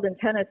fulfilled in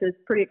tennis is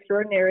pretty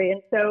extraordinary.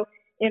 And so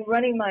in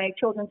running my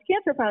Children's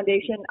Cancer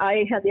Foundation,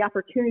 I had the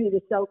opportunity to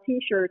sell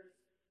T-shirts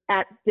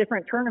at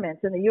different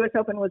tournaments, and the U.S.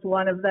 Open was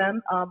one of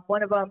them.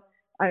 One of them,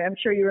 I'm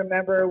sure you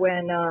remember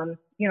when,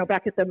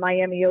 back at the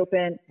Miami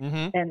Open,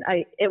 and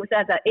it was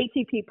at the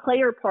ATP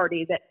player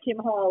party that Kim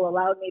Hall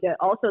allowed me to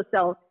also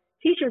sell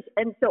T-shirts.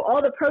 And so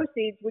all the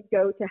proceeds would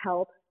go to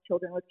help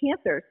children with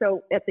cancer.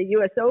 So at the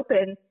U.S.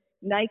 Open,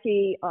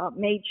 Nike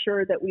made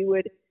sure that we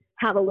would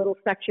have a little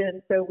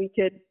section so we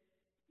could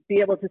be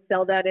able to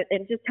sell that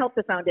and just help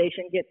the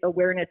foundation get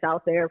awareness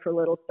out there for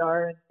Little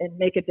Star and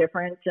make a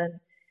difference.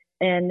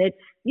 And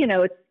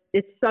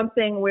it's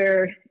something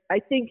where I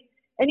think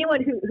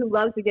anyone who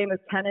loves the game of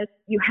tennis,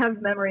 you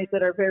have memories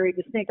that are very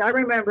distinct. I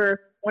remember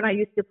when I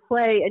used to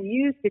play and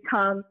you used to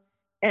come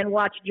and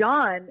watch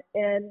John,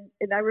 and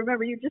I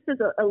remember you just as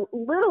a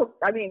little,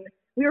 I mean,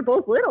 we were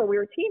both little, we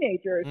were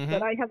teenagers,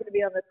 but I happened to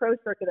be on the pro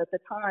circuit at the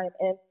time.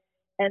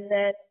 And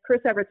then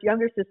Chris Everett's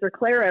younger sister,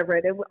 Claire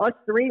Everett, and us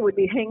 3 would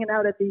be hanging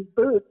out at these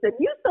booths. And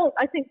you sold,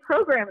 I think,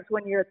 programs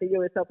when you're at the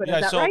U.S. Open.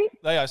 Is that right?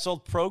 Yeah, I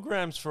sold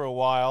programs for a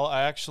while.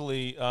 I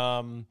actually,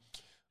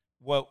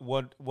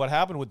 what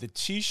happened with the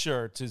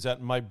T-shirts is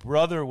that my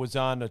brother was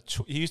on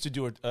he used to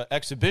do an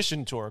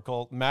exhibition tour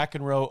called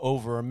McEnroe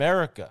Over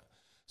America.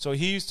 So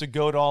he used to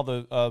go to all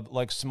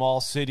the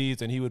small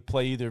cities, and he would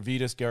play either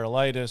Vitas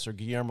Gerulaitis or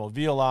Guillermo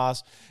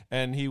Vilas,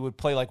 and he would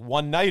play like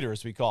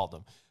one-nighters, we called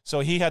them.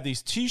 So he had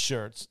these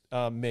T-shirts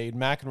made,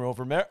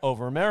 McEnroe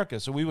Over America.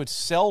 So we would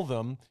sell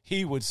them.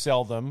 He would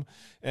sell them,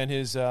 and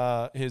his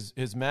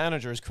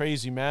manager, his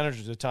crazy manager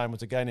at the time,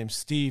 was a guy named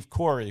Steve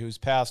Corey, who's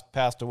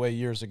passed away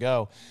years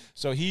ago.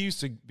 So he used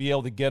to be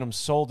able to get them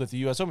sold at the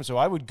U.S. Open. So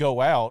I would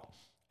go out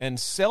and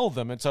sell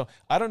them. And so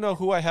I don't know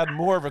who I had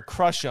more of a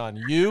crush on,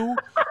 you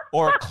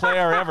or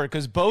Claire Everett,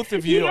 because both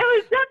of you. Yeah, it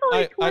was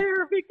definitely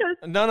Claire because.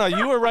 No,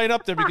 you were right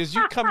up there because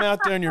you come out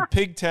there in your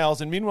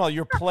pigtails, and meanwhile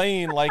you're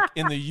playing like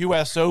in the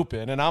U.S.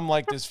 Open, and I'm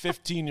like this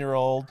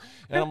 15-year-old,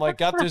 and I'm like,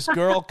 got this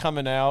girl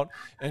coming out,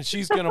 and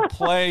she's going to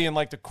play in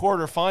like the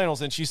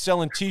quarterfinals, and she's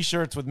selling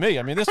T-shirts with me.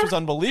 I mean, this was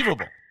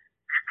unbelievable.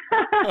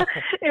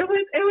 It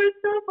was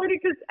so funny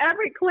because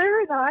Claire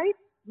and I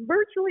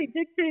virtually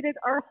dictated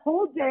our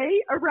whole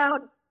day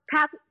around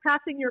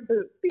passing your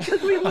booth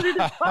because we wanted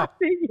to talk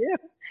to you.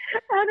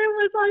 And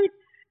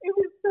it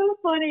was so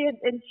funny.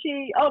 And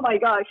she, oh my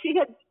gosh, she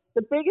had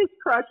the biggest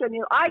crush on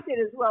you. I did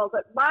as well,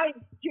 but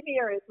Jimmy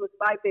Arias was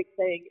my big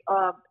thing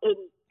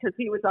because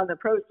he was on the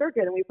pro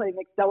circuit and we played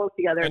mixed doubles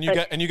together.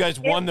 And you guys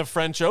won the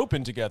French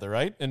Open together,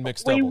 right? In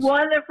mixed doubles. We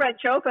won the French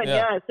Open,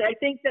 yes. I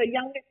think the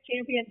youngest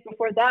champions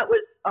before that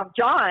was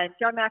John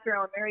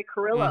McEnroe and Mary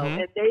Carrillo,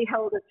 and they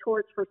held a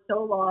torch for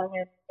so long.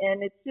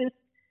 And it's just,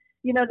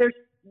 there's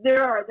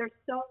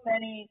so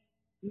many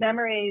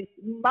memories.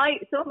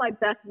 Some of my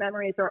best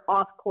memories are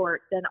off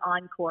court than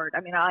on court.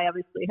 I mean, I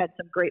obviously had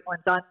some great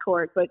ones on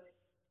court, but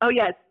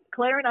yes,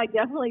 Claire and I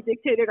definitely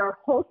dictated our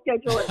whole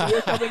schedule at the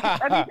US Open.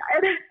 I mean,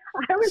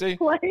 I was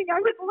playing. I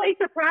was late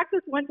to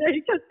practice one day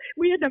because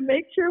we had to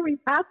make sure we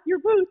passed your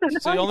booth.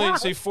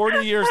 And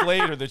 40 years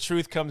later, the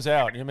truth comes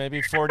out. You're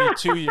maybe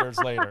 42 years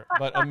later,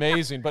 but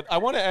amazing. But I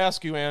want to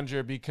ask you,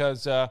 Andrea,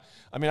 because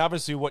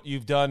obviously what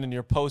you've done in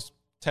your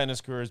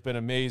post-tennis career has been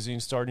amazing,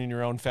 starting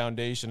your own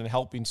foundation and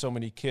helping so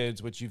many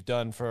kids, which you've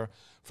done for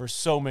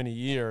so many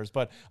years.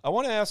 But I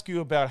want to ask you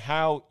about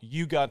how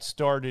you got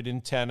started in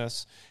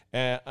tennis.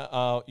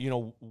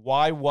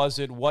 Why was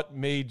it? What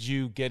made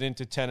you get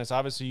into tennis?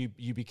 Obviously,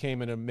 you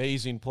became an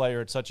amazing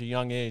player at such a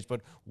young age,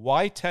 but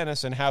why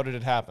tennis and how did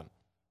it happen?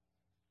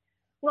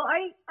 Well,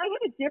 I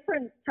had a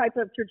different type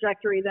of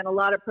trajectory than a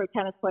lot of pro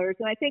tennis players,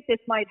 and I think this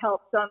might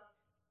help some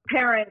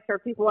parents or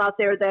people out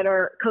there that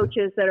are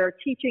coaches that are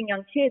teaching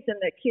young kids and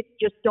the kids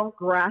just don't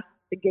grasp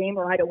the game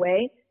right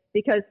away,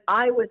 because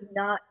I was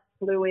not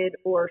fluid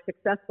or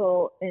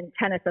successful in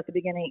tennis at the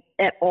beginning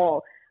at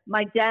all.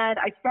 My dad,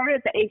 I started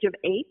at the age of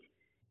 8,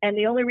 and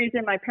the only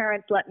reason my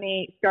parents let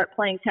me start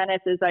playing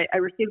tennis is I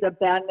received a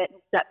badminton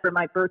set for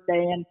my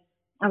birthday, and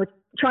I was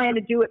trying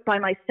to do it by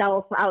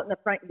myself out in the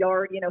front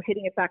yard,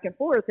 hitting it back and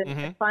forth.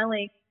 And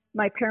finally,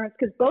 my parents,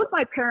 because both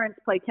my parents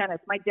play tennis.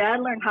 My dad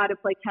learned how to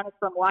play tennis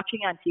from watching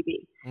on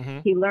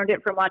TV. He learned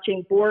it from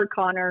watching Board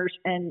Connors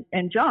and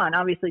John,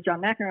 obviously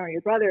John McEnroe,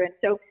 your brother. And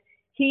so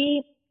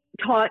he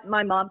taught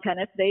my mom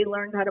tennis. They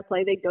learned how to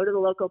play. They'd go to the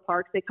local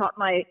parks. They taught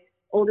my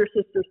older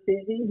sister,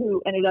 Susie,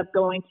 who ended up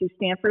going to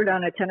Stanford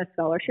on a tennis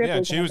scholarship. Yeah,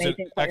 and she was an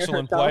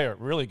excellent player,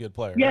 really good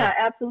player. Yeah, right?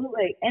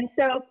 Absolutely. And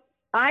so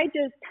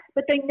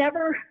but they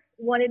never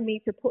wanted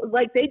me to,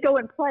 they'd go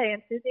and play,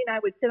 and Susie and I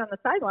would sit on the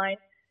sideline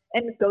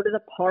and go to the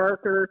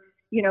park or,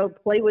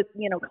 play with,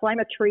 climb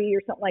a tree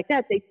or something like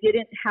that. They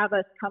didn't have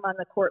us come on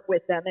the court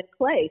with them and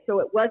play. So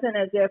it wasn't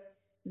as if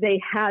they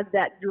had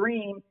that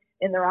dream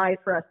in their eyes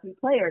for us to be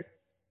players.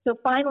 So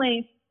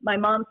finally, my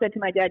mom said to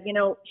my dad,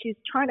 she's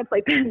trying to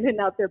play badminton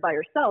out there by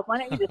herself. Why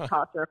don't you just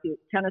toss her a few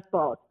tennis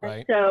balls? Right.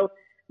 And so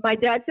my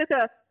dad took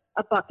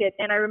a bucket,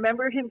 and I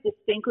remember him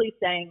distinctly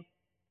saying,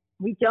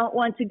 we don't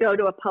want to go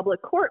to a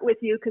public court with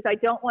you because I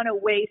don't want to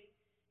waste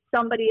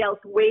somebody else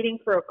waiting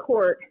for a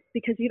court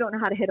because you don't know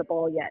how to hit a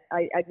ball yet.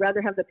 I'd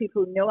rather have the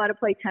people who know how to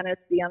play tennis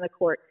be on the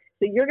court.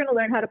 So you're going to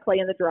learn how to play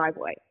in the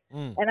driveway.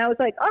 And I was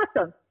like,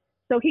 awesome.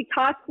 So he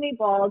tossed me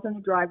balls in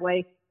the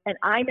driveway, and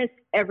I missed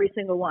every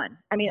single one.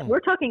 I mean, we're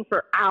talking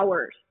for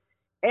hours.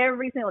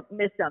 Every single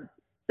missed them.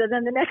 So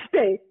then the next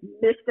day,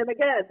 missed them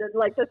again. Then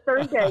the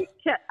third day,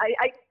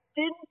 I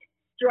didn't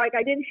strike.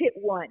 I didn't hit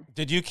one.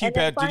 Did you keep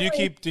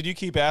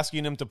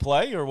asking him to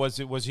play, or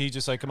was he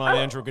just like, come on,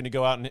 Andrew, we're going to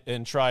go out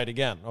and try it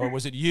again? Or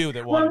was it you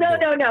that wanted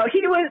to? No.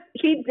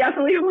 He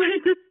definitely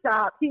wanted to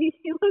stop. He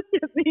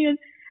looked at me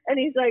and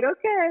he's like,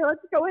 okay,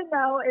 let's go in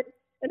now.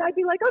 And I'd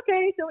be like,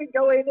 okay. So we'd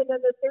go in, and then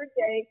the third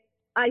day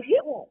I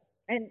hit one.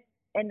 And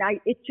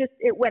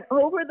it went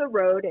over the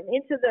road and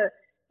into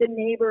the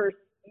neighbor's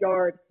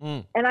yard.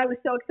 And I was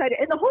so excited.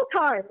 And the whole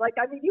time,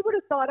 you would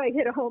have thought I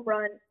hit a home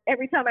run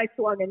every time I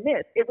swung and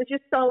missed. It was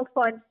just so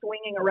fun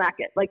swinging a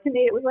racket. To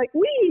me, it was like,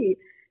 wee.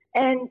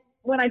 And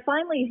when I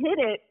finally hit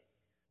it,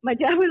 my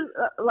dad was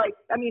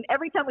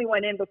every time we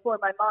went in before,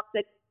 my mom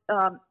said,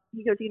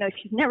 he goes,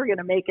 she's never going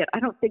to make it. I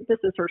don't think this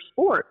is her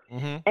sport.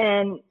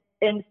 And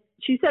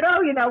she said, oh,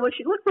 well,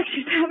 she looks like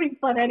she's having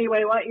fun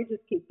anyway. Why don't you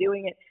just keep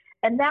doing it?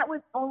 And that was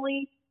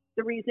only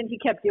the reason he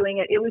kept doing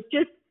it. It was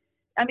just,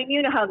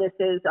 you know how this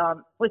is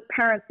with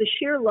parents, the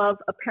sheer love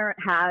a parent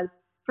has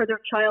for their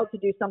child to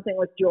do something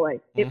with joy.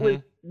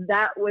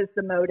 That was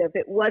the motive.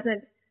 It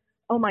wasn't,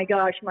 oh my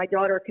gosh, my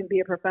daughter can be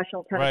a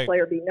professional tennis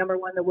player, be number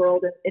one in the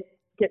world, and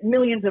get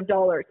millions of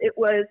dollars. It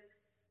was,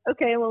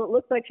 okay, well, it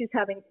looks like she's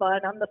having fun.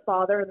 I'm the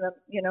father, and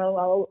then,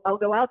 I'll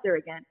go out there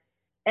again.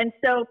 And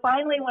so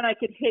finally, when I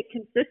could hit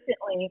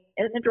consistently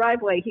in the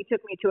driveway, he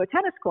took me to a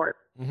tennis court.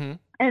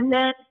 And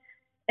then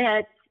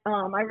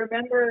I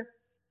remember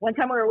one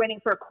time we were waiting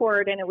for a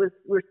court, and we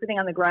were sitting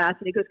on the grass,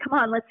 and he goes, come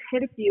on, let's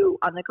hit a few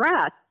on the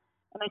grass.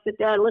 And I said,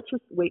 Dad, let's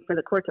just wait for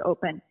the court to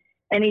open.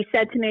 And he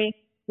said to me,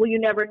 well, you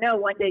never know.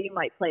 One day you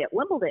might play at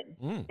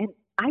Wimbledon. And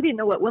I didn't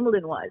know what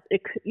Wimbledon was. I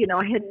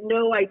had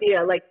no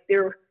idea.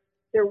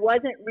 There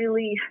wasn't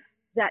really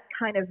that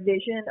kind of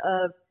vision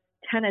of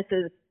tennis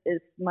is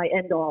my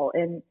end all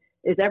and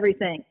is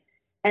everything.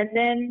 And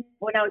then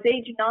when I was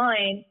age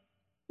 9,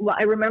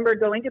 I remember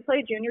going to play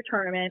a junior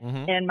tournament,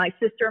 and my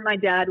sister and my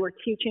dad were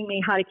teaching me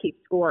how to keep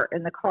score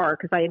in the car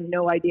because I had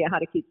no idea how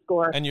to keep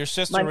score. And your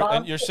sister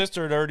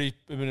had already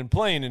been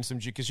playing in some,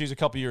 because she's a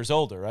couple years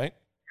older, right?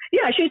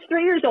 Yeah, she's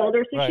 3 years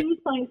older, so she was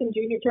playing some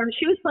junior tournaments.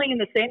 She was playing in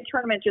the same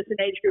tournament, just an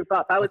age group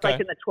up. I was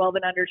in the 12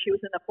 and under. She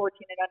was in the 14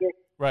 and under.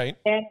 Right.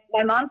 And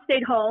my mom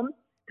stayed home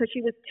because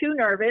she was too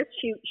nervous.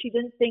 She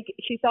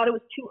thought it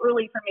was too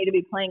early for me to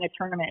be playing a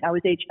tournament. I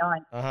was age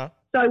 9.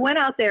 So I went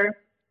out there.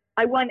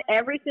 I won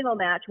every single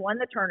match, won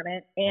the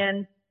tournament,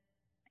 and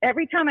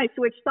every time I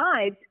switched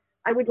sides,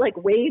 I would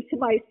wave to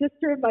my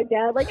sister and my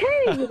dad,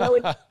 hey,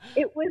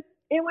 it was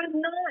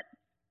not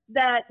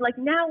that,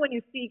 now when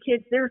you see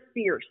kids, they're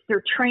fierce.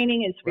 Their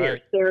training is fierce.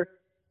 They're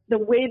the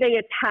way they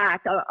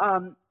attack.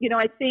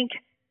 I think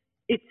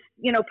it's,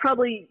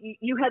 probably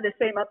you had the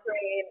same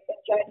upbringing, and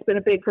Giant's been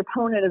a big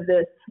proponent of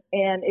this,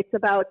 and it's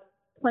about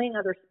playing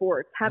other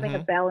sports, having a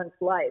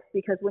balanced life,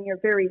 because when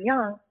you're very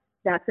young,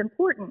 that's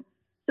important.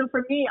 So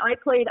for me, I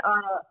played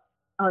on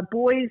a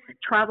boys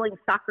traveling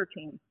soccer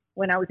team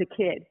when I was a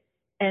kid.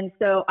 And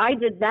so I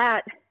did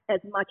that as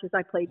much as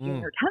I played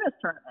junior tennis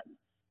tournaments.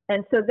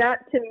 And so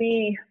that to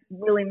me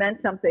really meant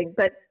something.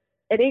 But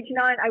at age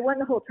 9, I won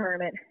the whole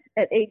tournament.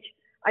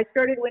 I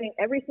started winning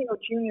every single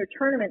junior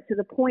tournament to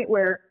the point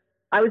where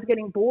I was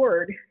getting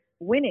bored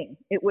winning.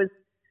 It was,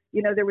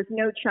 there was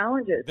no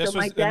challenges. This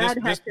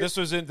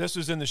was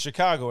in the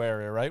Chicago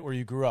area, right, where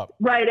you grew up.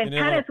 Right, and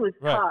tennis was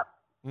tough.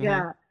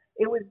 Yeah.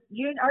 It was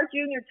our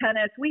junior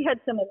tennis. We had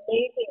some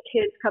amazing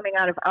kids coming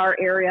out of our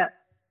area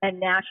and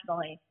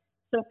nationally.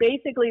 So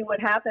basically what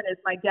happened is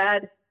my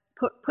dad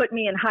put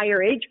me in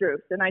higher age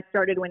groups, and I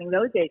started winning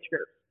those age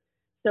groups.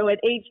 So at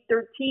age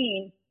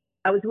 13,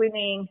 I was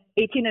winning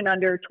 18 and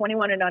under,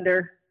 21 and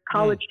under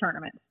college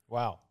tournaments.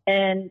 Wow.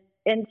 And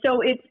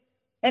so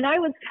and I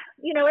was,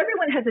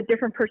 everyone has a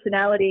different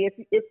personality.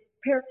 If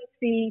parents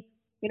see,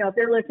 if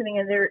they're listening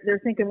and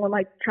they're thinking, well,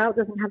 my child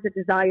doesn't have the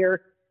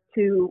desire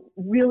to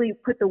really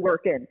put the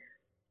work in.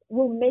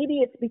 Well, maybe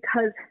it's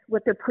because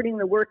what they're putting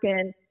the work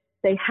in,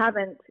 they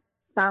haven't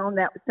found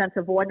that sense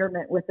of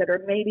wonderment with it,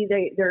 or maybe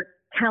their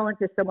talent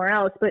is somewhere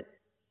else. But,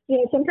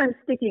 sometimes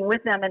sticking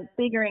with them and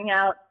figuring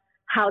out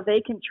how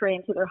they can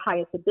train to their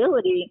highest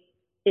ability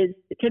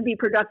can be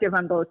productive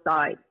on both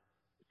sides.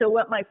 So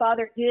what my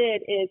father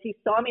did is he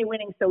saw me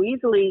winning so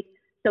easily.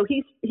 So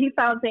he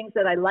found things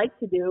that I liked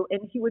to do,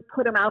 and he would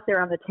put them out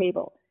there on the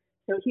table.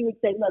 So he would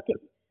say, look,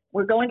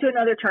 we're going to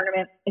another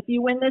tournament. If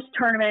you win this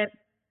tournament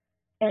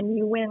and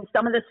you win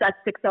some of the sets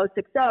 6-0,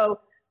 6-0,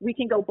 we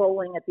can go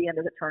bowling at the end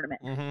of the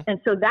tournament. Mm-hmm. And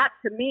so that,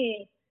 to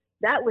me,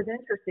 that was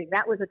interesting.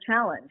 That was a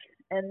challenge.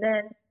 And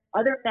then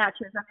other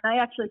matches, I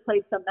actually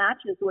played some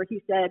matches where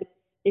he said,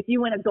 if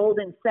you win a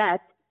golden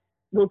set,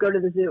 we'll go to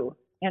the zoo.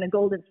 And a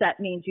golden set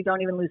means you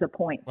don't even lose a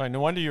point. Right.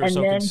 No wonder you were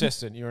so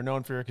consistent. You were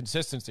known for your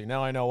consistency.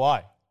 Now I know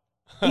why.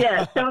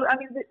 Yeah. So, and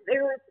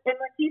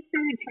when he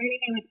started training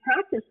in his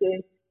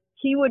practices,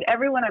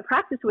 everyone I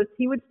practiced with,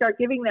 he would start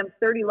giving them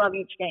 30 love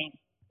each game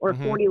or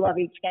 40 love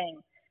each game.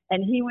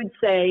 And he would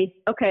say,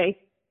 okay,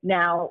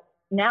 now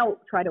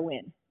try to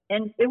win.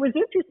 And it was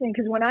interesting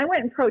because when I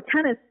went in pro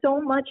tennis,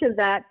 so much of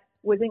that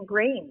was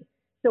ingrained.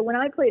 So when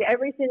I played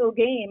every single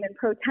game in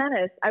pro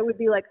tennis, I would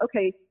be like,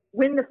 okay,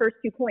 win the first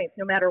 2 points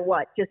no matter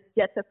what. Just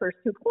get the first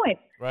 2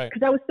 points. Right.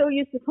 Because I was so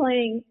used to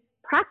playing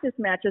practice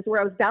matches where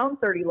I was down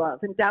 30 love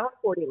and down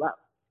 40 love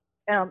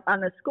on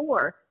the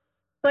score.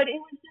 But it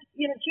was just,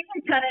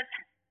 junior tennis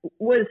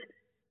was,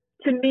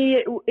 to me,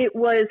 it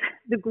was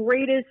the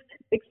greatest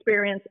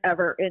experience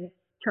ever in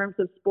terms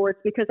of sports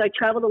because I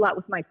traveled a lot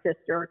with my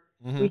sister.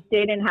 Mm-hmm. We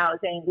stayed in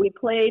housing. We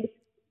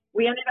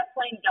ended up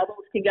playing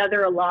doubles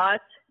together a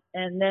lot.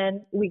 And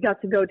then we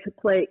got to go to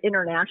play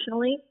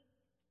internationally.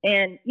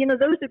 And,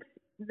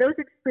 those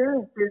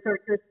experiences are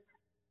just,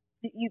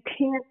 you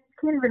can't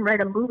even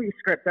write a movie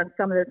script on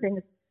some of the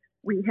things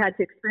we had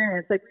to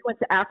experience. Like we went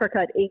to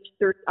Africa at age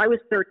 13. I was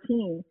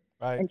 13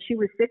 right. And she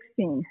was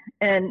 16.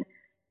 And,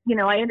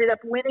 I ended up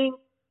winning.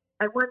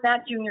 I won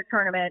that junior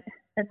tournament.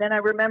 And then I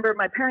remember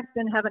my parents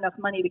didn't have enough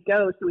money to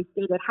go. So we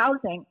stayed at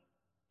housing.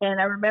 And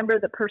I remember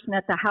the person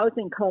at the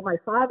housing called my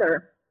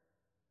father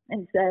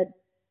and said,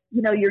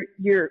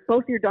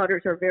 both your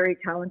daughters are very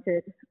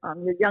talented.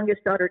 Your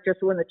youngest daughter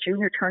just won the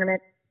junior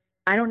tournament.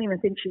 I don't even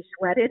think she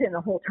sweated in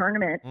the whole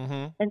tournament.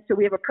 Mm-hmm. And so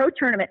we have a pro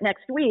tournament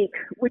next week.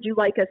 Would you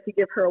like us to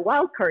give her a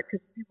wild card?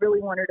 Because we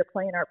really want her to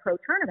play in our pro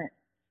tournament.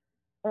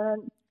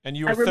 And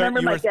you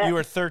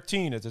were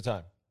 13 at the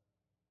time.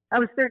 I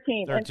was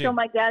 13. And so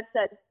my dad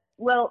said,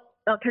 well,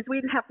 because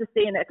we'd have to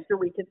stay an extra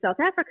week in South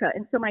Africa.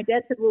 And so my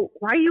dad said, well,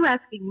 why are you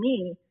asking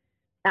me?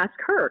 Ask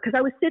her, because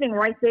I was sitting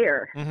right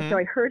there. Mm-hmm. So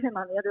I heard him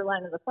on the other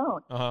line of the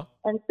phone. Uh-huh.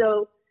 And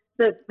so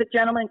the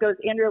gentleman goes,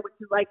 Andrea, would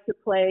you like to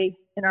play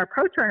in our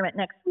pro tournament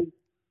next week?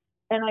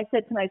 And I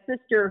said to my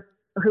sister,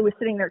 who was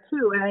sitting there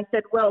too, and I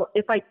said, well,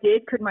 if I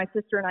did, could my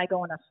sister and I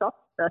go on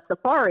a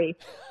safari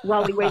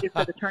while we waited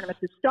for the tournament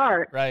to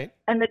start? Right.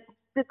 And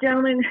the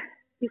gentleman,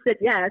 he said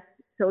yes.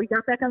 So he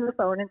got back on the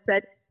phone and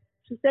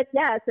she said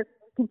yes, if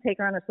we can take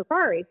her on a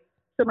safari.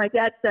 So my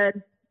dad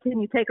said, can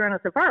you take her on a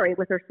safari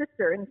with her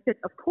sister? And he said,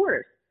 of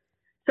course.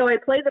 So I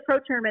played the pro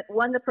tournament,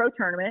 won the pro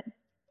tournament,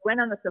 went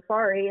on the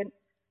safari. And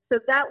so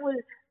that was,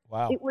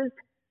 wow. It was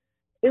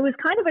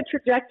kind of a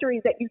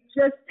trajectory that you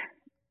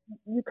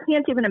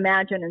can't even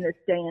imagine in this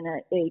day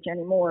and age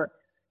anymore.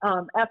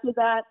 After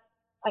that,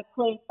 I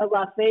played a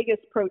Las Vegas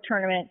pro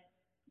tournament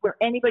where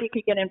anybody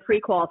could get in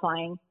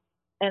pre-qualifying.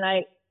 And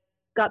I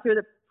got through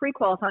the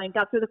pre-qualifying,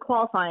 got through the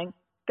qualifying,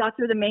 got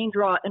through the main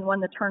draw and won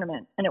the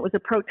tournament. And it was a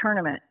pro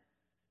tournament.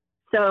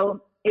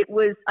 So it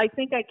was, I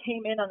think I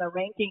came in on the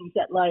rankings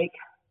at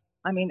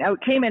I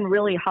came in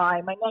really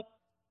high.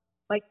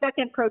 My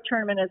second pro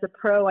tournament as a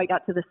pro, I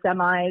got to the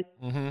semis.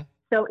 Mm-hmm.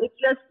 So it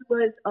just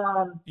was.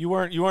 You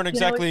weren't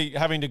exactly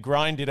having to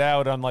grind it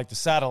out on like the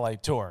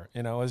satellite tour.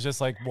 It was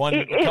just like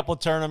a couple of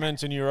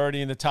tournaments and you're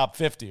already in the top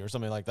 50 or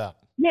something like that.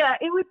 Yeah,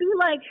 it would be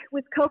like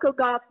with Coco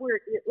Gauff,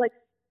 where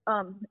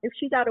if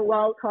she got a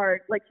wild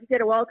card, like you get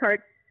a wild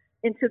card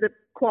into the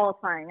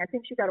qualifying. I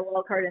think she got a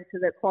wild card into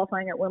the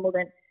qualifying at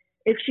Wimbledon.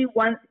 If she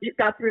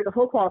got through the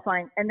whole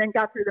qualifying and then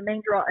got through the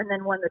main draw and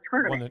then won the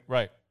tournament.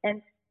 Right.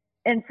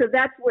 And so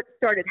that's what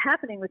started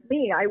happening with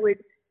me. I would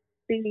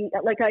be I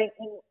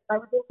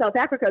was in South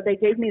Africa. They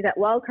gave me that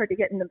wild card to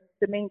get in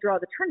the main draw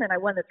of the tournament. I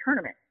won the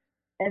tournament.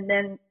 And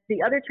then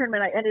the other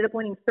tournament, I ended up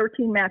winning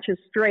 13 matches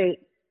straight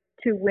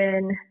to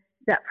win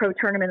that pro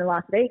tournament in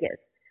Las Vegas.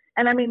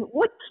 And I mean,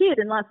 what kid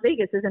in Las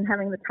Vegas isn't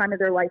having the time of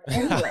their life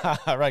anyway?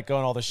 Right.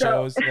 Going all the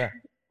shows. Yeah.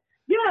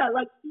 Yeah.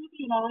 Like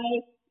Stevie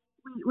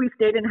we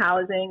stayed in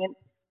housing.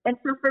 And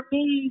so for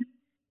me,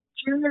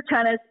 junior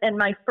tennis and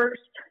my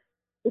first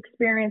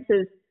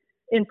experiences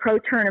in pro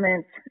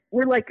tournaments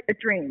were like a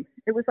dream.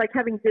 It was like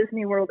having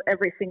Disney World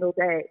every single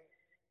day.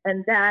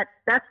 And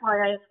that's why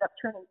I ended up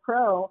turning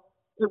pro.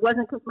 It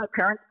wasn't because my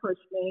parents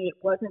pushed me.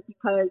 It wasn't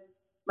because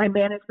my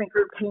management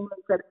group came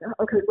and said,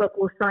 okay, look,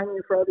 we'll sign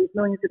you for all these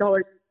millions of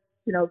dollars.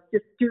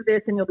 Just do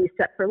this and you'll be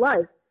set for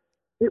life.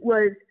 It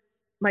was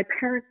my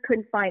parents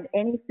couldn't find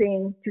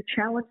anything to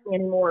challenge me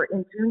anymore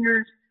in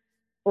juniors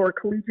or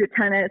collegiate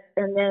tennis.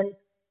 And then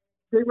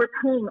they were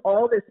paying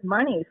all this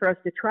money for us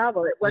to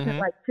travel. It wasn't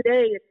like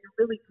today, if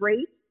you're really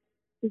great,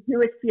 the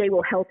USTA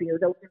will help you.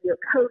 They'll give you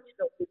a coach.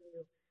 They'll give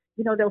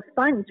you, they'll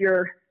fund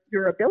your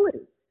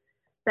ability.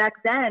 Back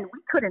then, we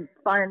couldn't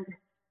fund,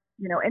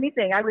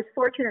 anything. I was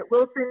fortunate.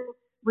 Wilson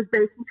was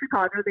based in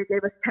Chicago. They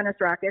gave us tennis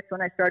rackets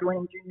when I started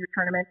winning junior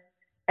tournaments.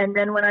 And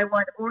then when I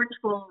won Orange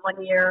Bowl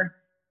one year,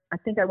 I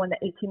think I won the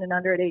 18 and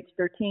under at age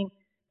 13,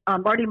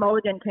 Marty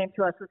Mulligan came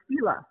to us with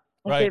Fila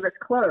and gave us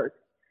clothes.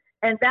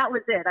 And that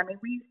was it. I mean,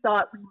 we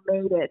thought we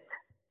made it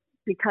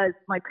because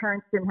my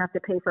parents didn't have to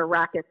pay for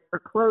rackets or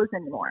clothes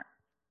anymore.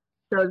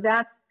 So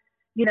that's,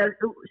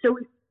 so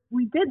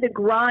we did the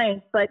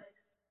grind, but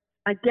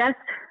I guess,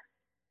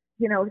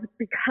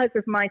 because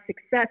of my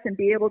success and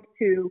be able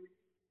to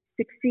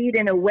succeed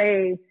in a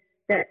way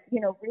that,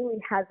 really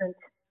hasn't,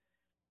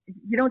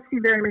 you don't see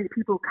very many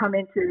people come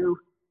into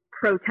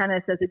pro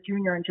tennis as a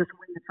junior and just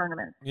win the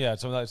tournament. Yeah,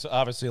 so that's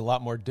obviously a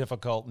lot more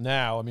difficult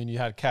now. I mean, you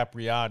had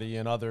Capriati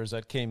and others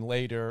that came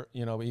later,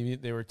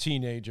 they were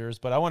teenagers.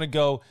 But I want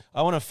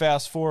to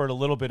fast forward a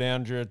little bit,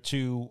 Andrea,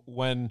 to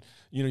when,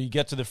 you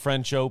get to the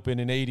French Open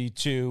in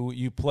 '82,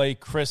 you play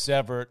Chris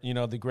Evert,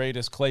 the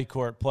greatest clay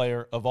court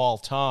player of all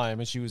time.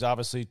 And she was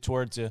obviously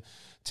towards the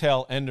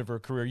tail end of her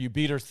career. You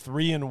beat her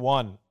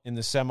 3-1 in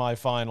the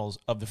semifinals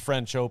of the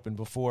French Open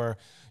before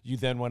you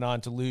then went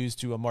on to lose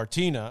to a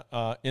Martina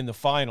in the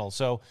final.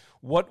 So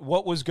what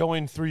was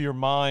going through your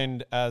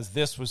mind as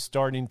this was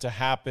starting to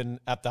happen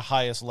at the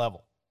highest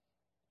level?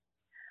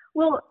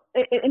 Well,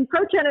 in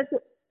pro tennis,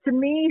 to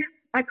me,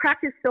 I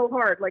practiced so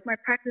hard. Like my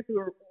practices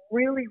were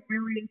really,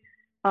 really,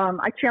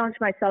 I challenged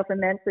myself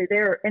immensely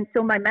there. And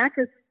so my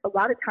matches a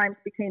lot of times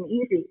became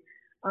easy.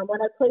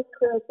 When I played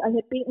Chris, I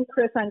had beaten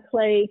Chris on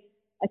clay.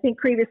 I think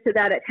previous to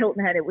that at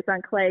Hilton Head, it was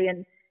on clay.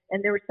 And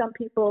there were some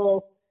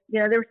people,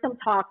 there was some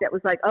talk that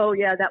was like, oh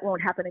yeah, that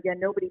won't happen again.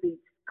 Nobody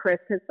beats Chris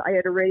because I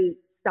had already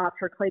stopped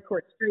her clay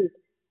court streak.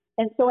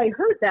 And so I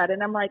heard that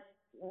and I'm like,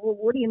 well,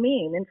 what do you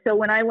mean? And so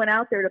when I went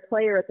out there to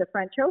play her at the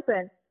French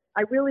Open,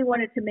 I really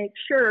wanted to make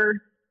sure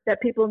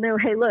that people knew,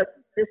 hey, look,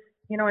 this,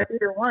 I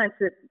beat her once.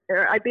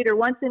 I beat her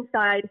once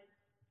inside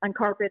on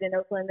carpet in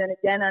Oakland, then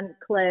again on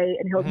clay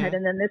in Hilton Head,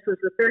 and then this was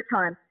the third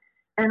time.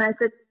 And I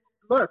said,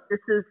 look,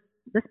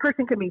 this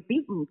person can be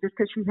beaten just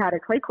because she had a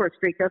clay court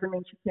streak doesn't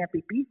mean she can't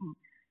be beaten.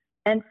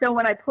 And so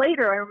when I played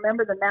her, I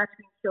remember the match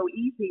being so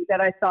easy that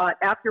I thought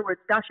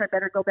afterwards, gosh, I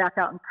better go back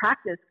out and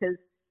practice because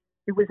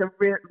it was a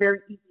very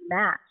easy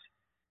match.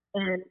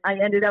 And I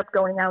ended up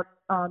going out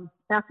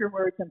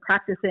afterwards and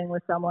practicing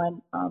with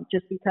someone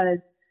just because.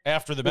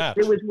 After the match?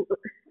 It was,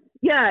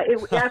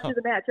 after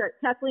the match.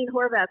 Kathleen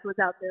Horvath was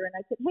out there and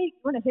I said, hey, you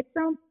want to hit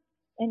some?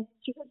 And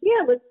she said,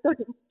 yeah, let's go.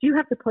 Do you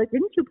have to play?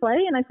 Didn't you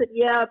play? And I said,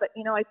 yeah, but,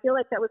 I feel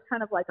like that was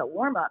kind of like a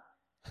warm-up.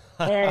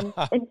 And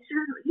she,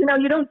 you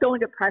don't go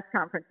into press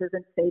conferences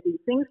and say these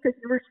things because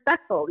you're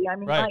respectful. I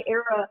mean, right.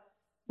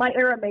 my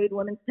era made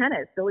women's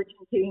tennis. Billie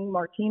Jean King,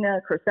 Martina,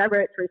 Chris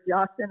Evert, Tracy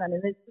Austin. I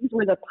mean, these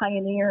were the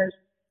pioneers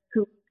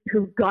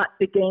who got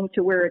the game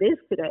to where it is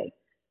today.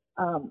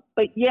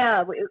 But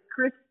yeah,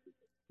 Chris,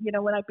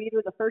 when I beat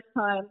her the first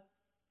time,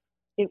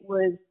 it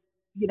was,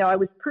 I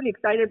was pretty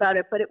excited about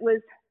it, but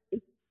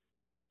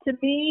to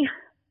me,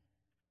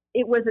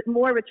 it was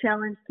more of a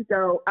challenge to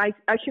go, I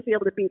should be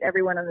able to beat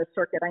everyone on the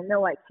circuit. I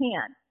know I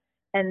can.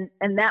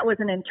 And that was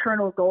an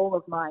internal goal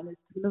of mine, is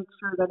to make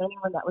sure that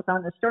anyone that was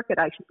on the circuit,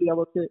 I should be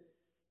able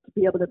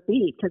to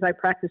beat because I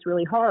practiced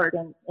really hard.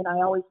 And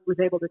I always was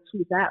able to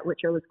achieve that, which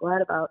I was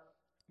glad about.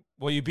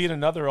 Well, you beat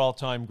another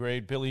all-time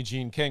great, Billie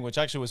Jean King, which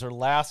actually was her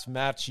last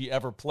match she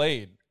ever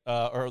played,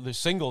 or the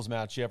singles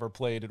match she ever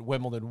played at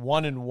Wimbledon,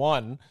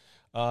 1-1.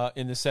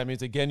 In the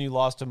semis. Again, you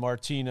lost to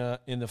Martina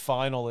in the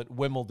final at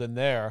Wimbledon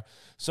there.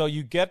 So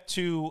you get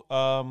to,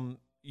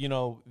 as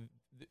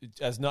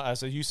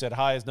you said,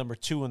 high as number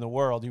 2 in the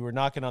world. You were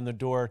knocking on the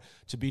door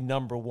to be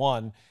number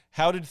 1.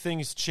 How did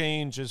things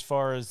change as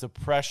far as the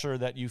pressure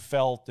that you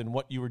felt and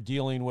what you were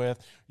dealing with?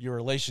 Your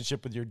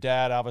relationship with your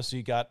dad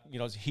obviously got,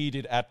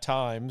 heated at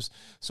times.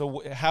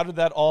 So how did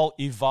that all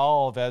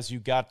evolve as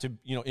you got to,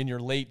 in your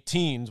late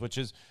teens, which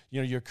is,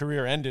 your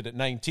career ended at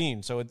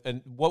 19. So,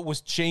 and what was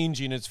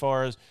changing as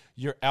far as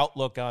your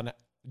outlook on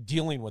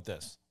dealing with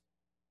this?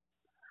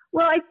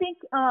 Well, I think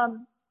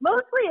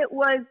mostly it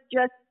was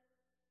just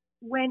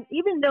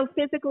even though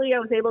physically I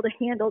was able to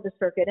handle the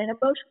circuit and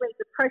emotionally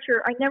the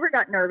pressure, I never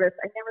got nervous,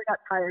 I never got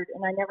tired,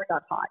 and I never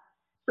got hot.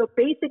 So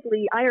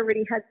basically I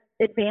already had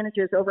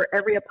advantages over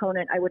every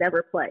opponent I would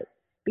ever play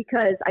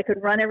because I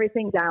could run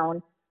everything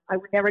down. I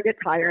would never get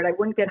tired. I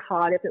wouldn't get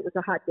hot if it was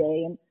a hot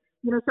day. And,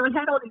 so I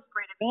had all these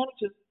great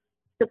advantages.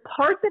 The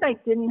part that I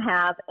didn't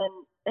have,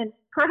 and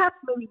perhaps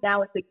maybe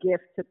now it's a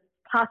gift to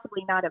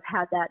possibly not have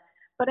had that,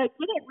 but I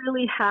didn't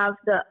really have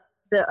the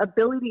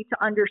ability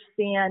to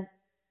understand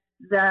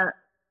the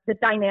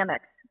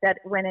dynamics that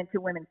went into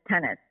women's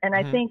tennis. And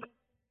I think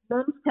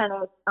men's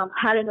tennis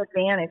had an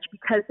advantage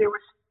because you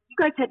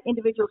guys had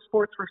individual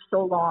sports for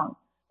so long.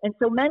 And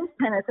so men's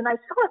tennis, and I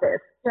saw this,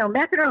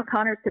 McEnroe and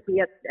Connors could be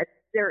at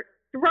their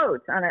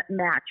throats on a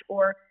match,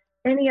 or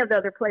any of the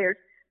other players.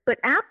 But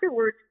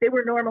afterwards, they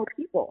were normal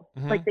people.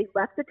 Like, they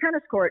left the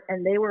tennis court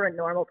and they were a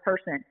normal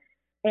person.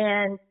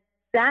 And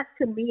that,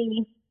 to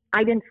me,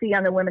 I didn't see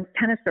on the women's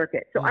tennis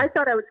circuit. So I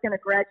thought I was going to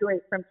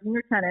graduate from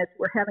junior tennis.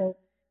 We're having,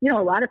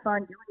 a lot of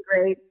fun, doing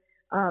great,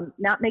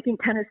 not making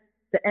tennis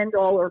the end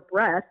all or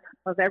breast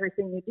of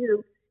everything you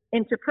do,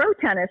 into pro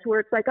tennis, where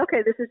it's like,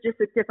 okay, this is just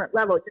a different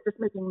level. You're just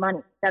making money.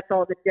 That's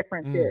all the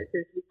difference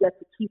is you get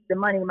to keep the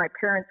money. My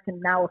parents can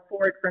now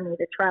afford for me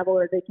to travel,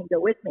 or they can go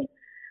with me.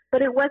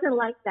 But it wasn't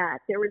like that.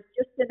 There was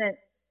just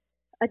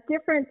a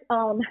different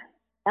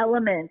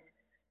element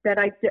that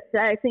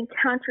I think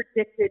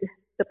contradicted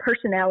the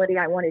personality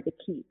I wanted to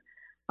keep.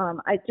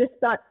 I just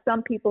thought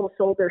some people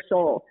sold their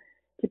soul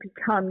to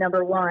become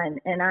number one.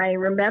 And I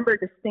remember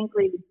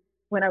distinctly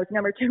when I was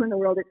number 2 in the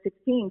world at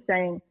 16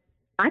 saying,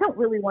 I don't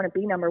really want to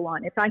be number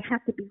one. If I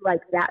have to be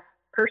like that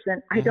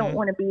person, I don't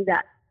want to be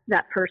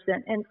that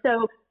person. And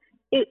so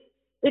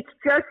it's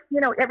just,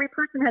 every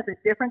person has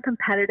a different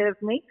competitive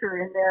nature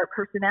in their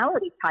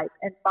personality type,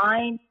 and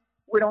mine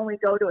would only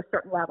go to a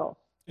certain level.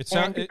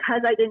 And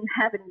because I didn't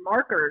have any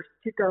markers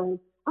to go,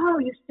 oh,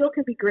 you still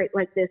can be great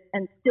like this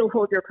and still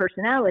hold your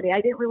personality,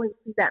 I didn't really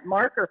see that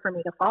marker for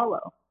me to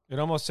follow. It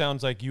almost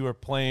sounds like you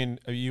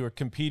were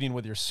competing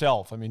with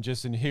yourself. I mean,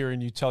 just in hearing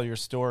you tell your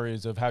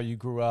stories of how you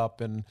grew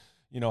up and,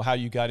 how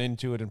you got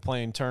into it and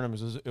playing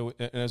tournaments,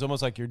 it was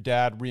almost like your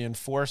dad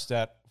reinforced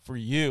that for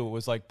you. It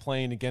was like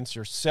playing against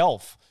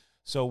yourself.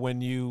 So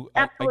when you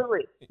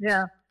absolutely,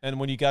 yeah. And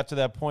when you got to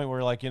that point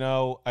where like,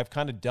 I've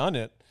kind of done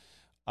it,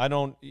 I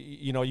don't,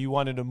 you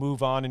wanted to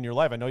move on in your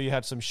life. I know you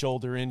had some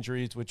shoulder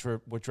injuries, which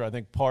were I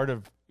think part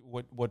of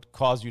what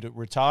caused you to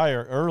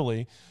retire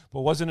early,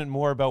 but wasn't it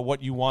more about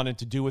what you wanted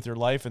to do with your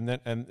life, and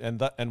then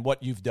and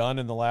what you've done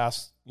in the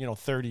last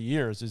 30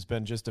 years has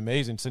been just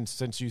amazing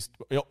since you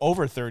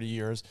over 30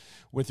 years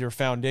with your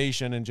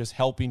foundation and just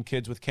helping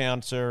kids with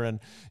cancer and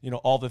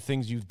all the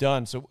things you've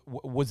done. So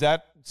was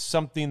that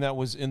something that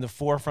was in the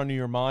forefront of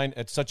your mind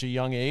at such a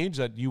young age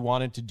that you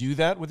wanted to do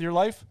that with your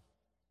life?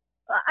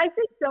 I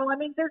think so. I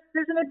mean, there's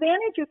an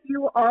advantage if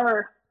you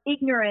are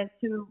ignorant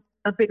to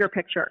a bigger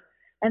picture.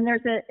 And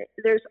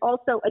there's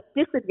also a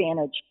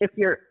disadvantage if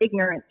you're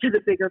ignorant to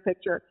the bigger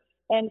picture.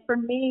 And for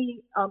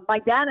me, my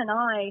dad and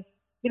I,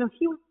 he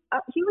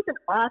was an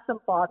awesome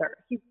father.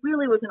 He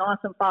really was an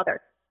awesome father.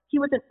 He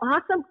was an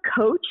awesome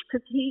coach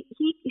because he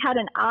had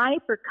an eye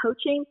for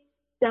coaching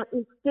that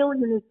is still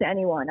unique to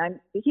anyone.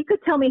 He could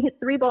tell me hit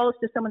 3 balls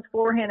to someone's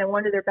forehand and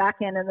 1 to their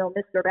backhand, and they'll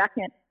miss their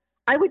backhand.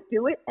 I would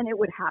do it and it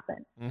would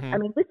happen. I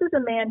mean, this is a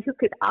man who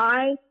could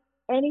eye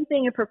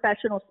anything in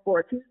professional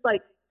sports. He's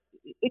like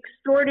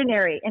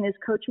extraordinary in his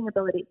coaching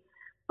ability,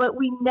 but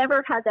we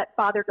never had that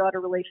father-daughter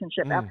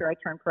relationship after I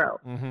turned pro.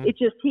 It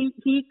just,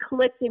 he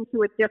clicked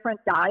into a different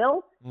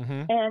dial,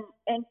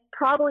 and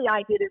probably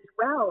I did as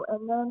well.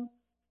 And then,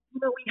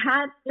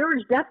 there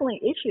was definitely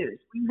issues.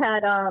 We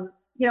had,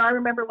 I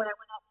remember when I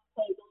went out to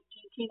play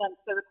in 18 on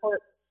the third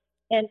court,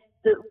 and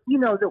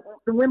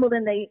the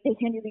Wimbledon, they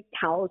hand you these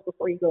towels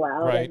before you go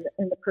out, right.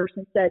 and the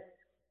person said,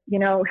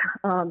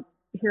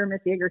 here,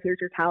 Miss Yeager, here's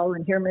your towel,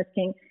 and here, Miss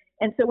King.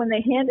 And so when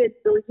they handed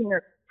Billie Jean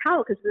her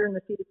towel, because we were in the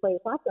seated play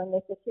with Lhasa, and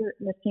they said, here,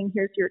 Miss King,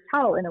 here's your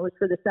towel. And it was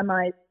for the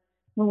semis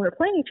when we were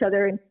playing each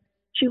other. And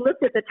she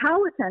looked at the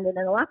towel attendant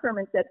in the locker room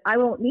and said, I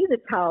won't need the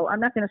towel.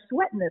 I'm not going to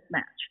sweat in this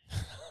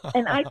match.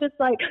 And I just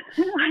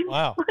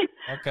wow.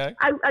 Okay.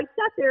 I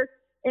sat there,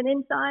 and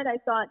inside I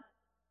thought,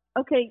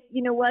 okay,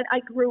 you know what? I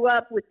grew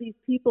up with these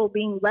people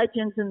being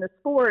legends in the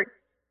sport,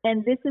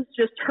 and this is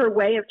just her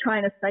way of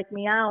trying to psych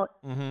me out.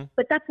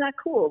 But that's not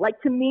cool. Like,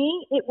 to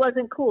me, it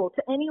wasn't cool.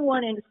 To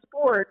anyone in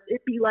sports,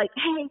 it'd be like,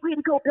 hey, way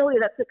to go, Billie.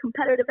 That's a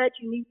competitive edge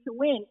you need to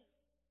win.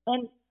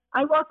 And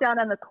I walked out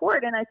on the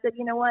court and I said,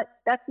 you know what?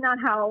 That's not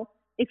how.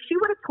 If she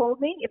would have told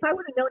me, if I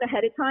would have known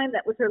ahead of time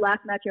that was her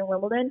last match in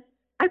Wimbledon,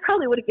 I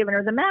probably would have given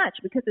her the match,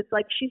 because it's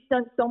like, she's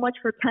done so much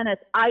for tennis.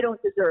 I don't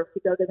deserve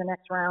to go to the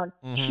next round.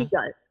 She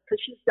does,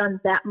 because she's done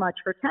that much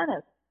for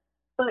tennis.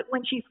 But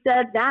when she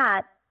said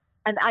that,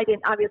 and I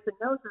didn't obviously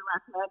know her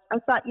last match, I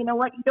thought, you know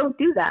what? You don't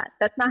do that.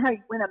 That's not how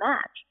you win a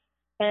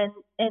match.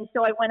 And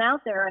so I went out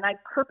there and I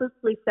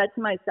purposely said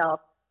to myself,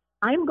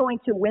 I'm going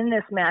to win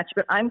this match,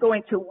 but I'm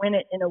going to win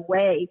it in a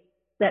way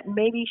that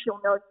maybe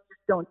she'll know,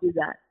 just don't do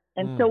that.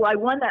 And so I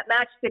won that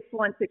match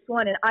 6-1,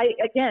 6-1. And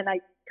I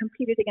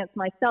competed against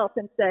myself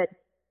and said,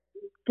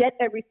 get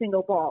every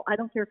single ball. I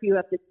don't care if you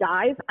have to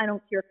dive. I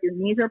don't care if your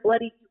knees are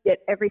bloody. You get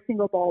every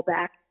single ball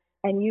back,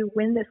 and you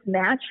win this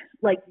match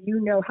like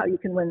you know how you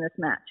can win this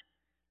match.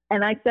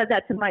 And I said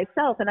that to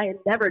myself, and I had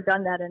never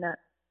done that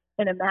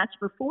in a match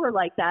before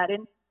like that.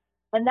 And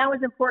that was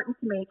important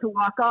to me, to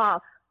walk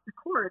off the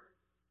court,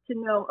 to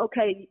know,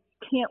 okay, you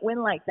can't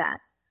win like that.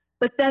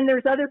 But then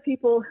there's other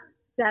people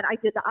that I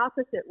did the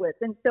opposite with.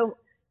 And so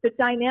the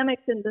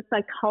dynamics and the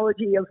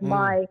psychology of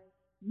my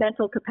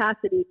mental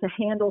capacity to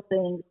handle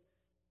things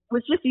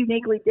was just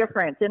uniquely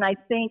different. And I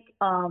think,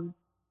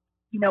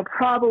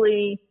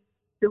 probably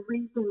the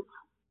reason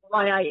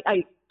why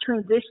I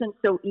transitioned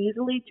so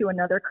easily to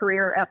another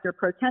career after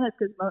pro tennis,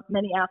 because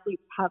many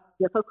athletes have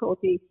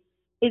difficulty,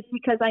 is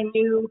because I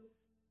knew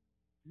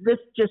this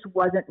just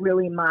wasn't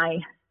really my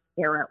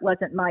era. It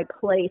wasn't my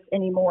place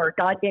anymore.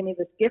 God gave me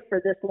this gift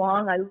for this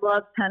long. I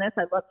love tennis.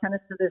 I love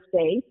tennis to this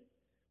day.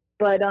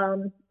 But,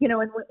 and when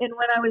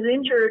I was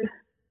injured,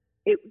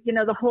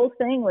 the whole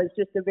thing was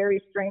just a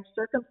very strange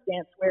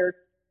circumstance where,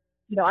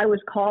 I was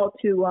called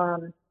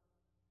to,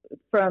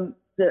 from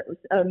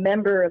a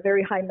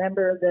very high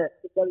member of the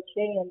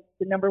WTA and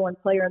the number one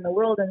player in the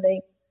world. And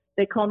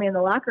they called me in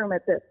the locker room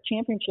at the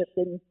championships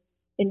in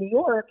New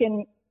York.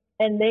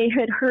 And they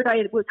had heard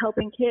I was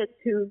helping kids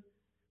who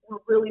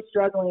were really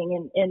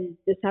struggling. And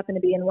this happened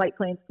to be in White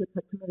Plains, who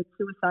had committed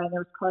suicide. And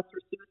there was cluster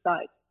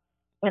suicide.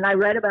 And I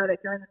read about it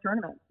during the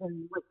tournament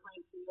in White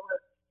Plains, New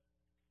York.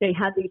 They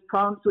had these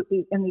problems with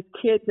these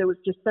kids. It was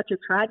just such a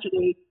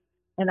tragedy.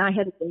 And I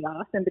had a day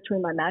off in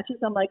between my matches.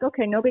 I'm like,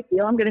 okay, no big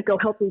deal. I'm going to go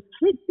help these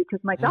kids because,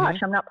 my gosh,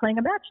 I'm not playing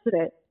a match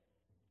today.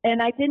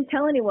 And I didn't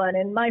tell anyone.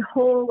 And my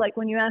whole,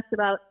 when you asked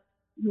about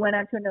you went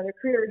on to another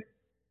career,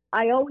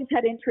 I always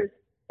had interest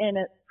and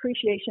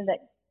appreciation that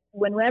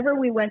whenever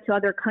we went to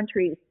other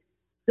countries,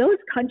 those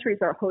countries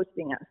are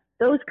hosting us.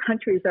 Those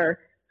countries are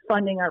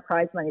funding our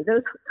prize money.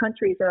 Those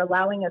countries are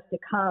allowing us to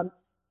come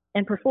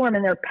and perform,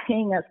 and they're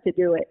paying us to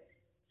do it.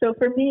 So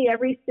for me,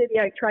 every city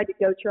I tried to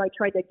go to, I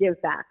tried to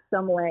give back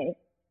some way.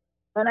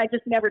 And I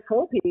just never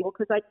told people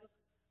because I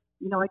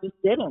just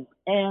didn't.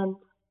 And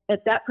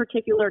at that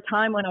particular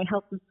time when I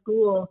helped the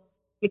school,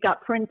 it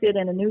got printed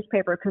in a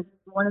newspaper because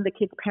one of the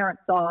kids'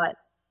 parents saw it.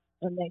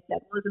 And they said,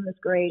 wasn't this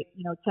great?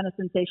 Tennis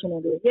sensation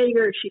Andrea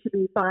Jaeger. She could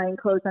be buying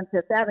clothes on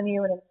Fifth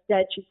Avenue, and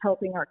instead she's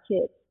helping our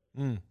kids.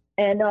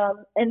 And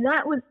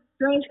that was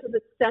strange because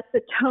it set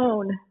the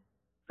tone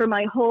for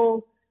my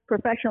whole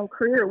professional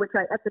career, which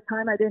at the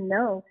time I didn't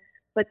know.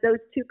 But those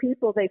two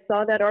people, they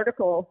saw that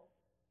article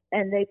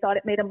and they thought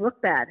it made them look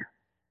bad.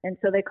 And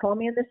so they called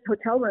me in this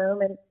hotel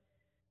room and,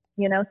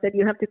 said,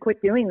 you have to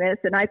quit doing this.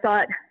 And I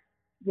thought,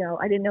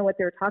 I didn't know what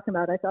they were talking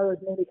about. I thought it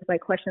was maybe because I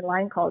questioned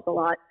line calls a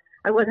lot.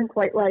 I wasn't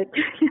quite like,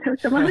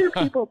 some other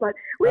people, but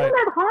we didn't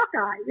have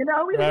Hawkeye,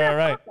 we didn't have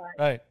Hawkeye.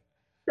 Right.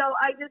 So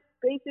I just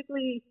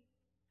basically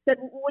said,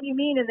 what do you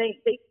mean? And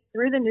they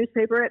threw the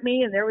newspaper at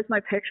me, and there was my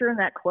picture and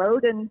that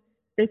quote. And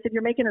they said,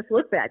 you're making us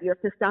look bad. You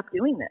have to stop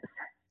doing this.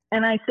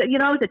 And I said,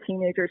 I was a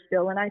teenager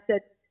still. And I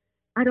said,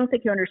 I don't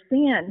think you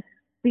understand.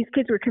 These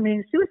kids were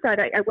committing suicide.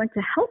 I went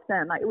to help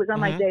them. It was on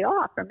my day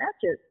off from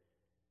matches.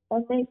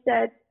 And they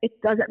said, it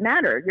doesn't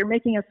matter. You're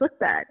making us look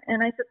bad.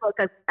 And I said, look,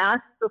 I've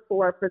asked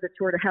before for the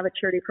tour to have a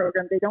charity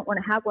program. They don't want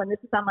to have one. This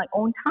is on my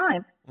own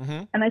time.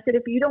 And I said,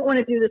 if you don't want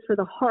to do this for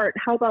the heart,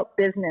 how about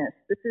business?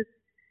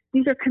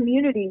 These are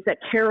communities that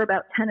care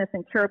about tennis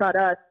and care about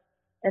us.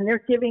 And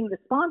they're giving the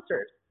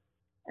sponsors.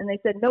 And they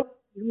said, nope,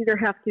 you either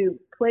have to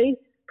play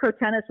pro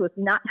tennis with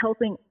not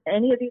helping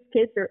any of these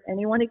kids or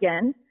anyone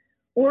again,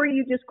 or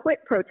you just quit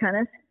pro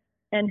tennis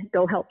and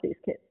go help these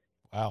kids.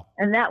 Wow.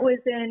 And that was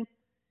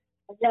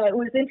it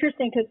was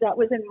interesting because that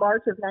was in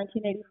March of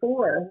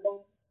 1984.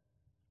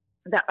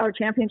 And that our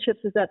championships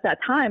was at that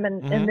time.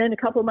 And then a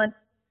couple months,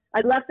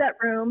 I left that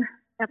room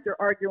after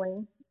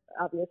arguing,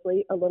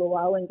 obviously, a little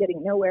while and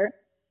getting nowhere,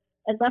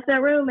 and left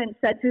that room and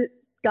said to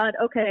God,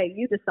 okay,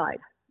 you decide.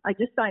 I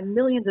just signed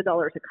millions of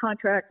dollars of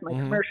contracts. My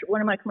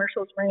one of my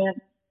commercials ran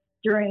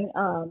during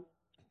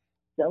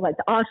the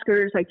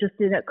Oscars. I just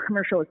did a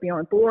commercial with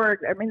Bjorn Borg.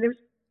 I mean,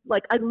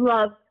 I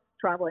love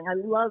traveling. I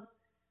love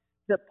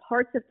the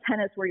parts of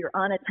tennis where you're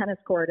on a tennis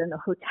court and the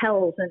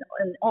hotels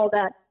and all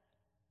that.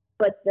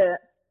 But the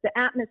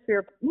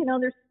atmosphere,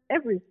 there's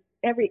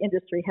every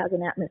industry has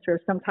an atmosphere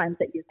sometimes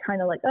that you're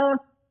kind of like, oh,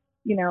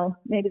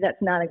 maybe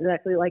that's not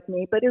exactly like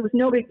me, but it was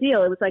no big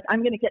deal. It was like, I'm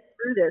going to get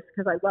through this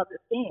because I love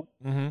this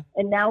game.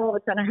 And now all of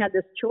a sudden I had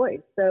this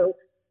choice. So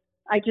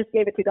I just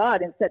gave it to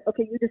God and said,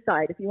 okay, you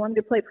decide. If you want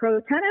me to play pro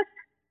tennis,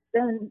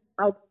 then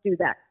I'll do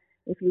that.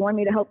 If you want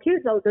me to help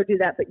kids, I'll go do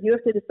that. But you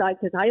have to decide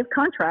because I have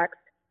contracts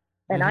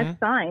and I've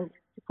signed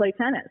to play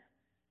tennis.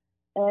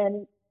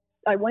 And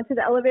I went to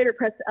the elevator,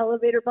 pressed the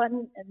elevator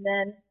button, and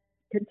then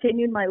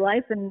continued my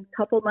life. And a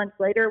couple months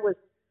later was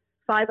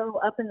 5-0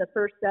 up in the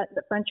first set in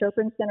the French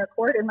Open center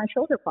court, and my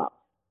shoulder popped.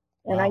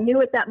 And I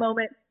knew at that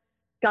moment,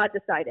 God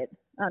decided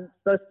I'm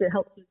supposed to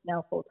help kids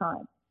now full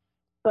time.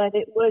 But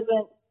it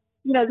wasn't,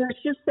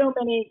 there's just so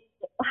many,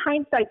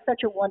 hindsight's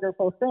such a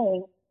wonderful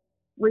thing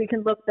where you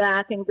can look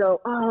back and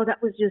go, oh,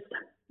 that was just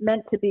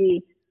meant to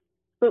be.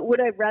 But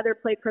would I rather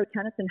play pro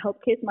tennis and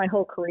help kids my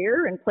whole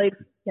career and played,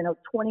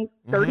 20,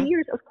 30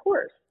 years? Of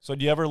course. So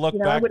do you ever look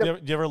back? Do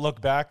you ever look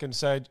back and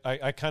say,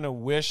 I kind of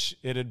wish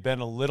it had been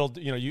a little,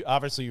 you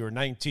obviously you were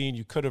 19,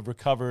 you could have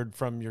recovered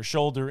from your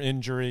shoulder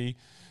injury.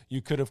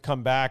 You could have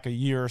come back a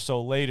year or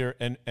so later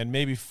and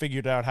maybe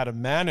figured out how to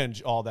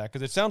manage all that.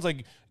 Because it sounds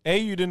like,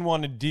 you didn't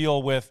want to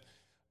deal with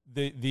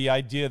the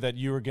idea that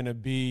you were going to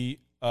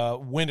be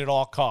win at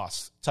all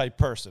costs type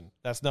person.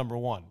 That's number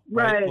one.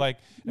 Right.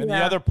 The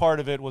other part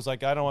of it was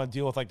like, I don't want to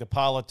deal with like the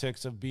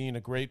politics of being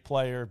a great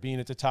player, being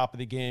at the top of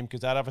the game, because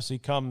that obviously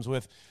comes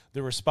with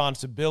the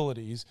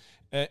responsibilities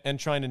and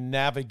trying to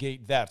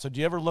navigate that. So do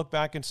you ever look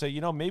back and say,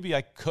 maybe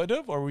I could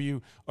have, or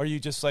are you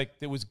just like,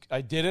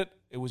 I did it,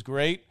 it was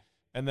great,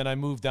 and then I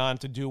moved on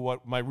to do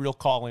what my real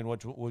calling,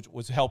 which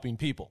was helping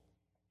people?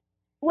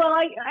 Well,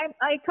 I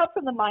come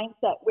from the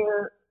mindset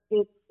where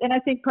and I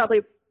think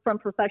probably from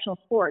professional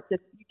sports,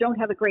 if you don't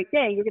have a great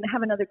day, you're going to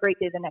have another great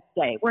day the next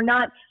day. We're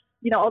not,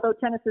 although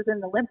tennis is in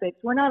the Olympics,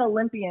 we're not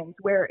Olympians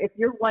where if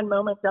your one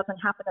moment doesn't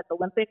happen at the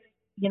Olympics,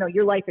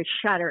 your life is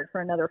shattered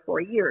for another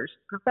 4 years.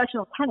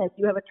 Professional tennis,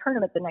 you have a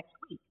tournament the next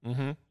week.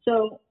 Mm-hmm.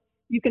 So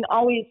you can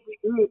always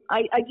regroup.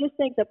 I just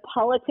think the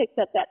politics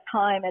at that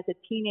time as a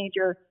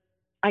teenager,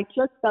 I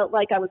just felt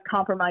like I was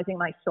compromising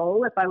my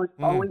soul if I was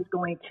always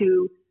going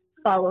to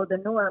follow the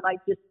norm. I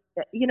just,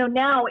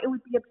 now it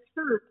would be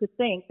absurd to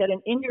think that an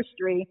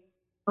industry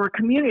or a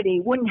community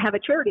wouldn't have a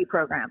charity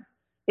program.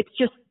 It's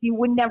just, you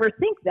would never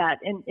think that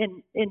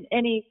in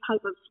any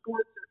type of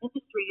sports or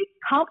industry. It's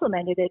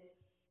complimented,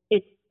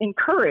 it's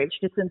encouraged,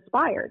 it's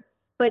inspired.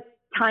 But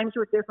times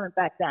were different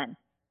back then,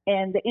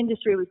 and the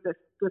industry was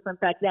different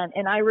back then.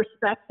 And I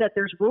respect that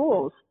there's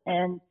rules,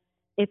 and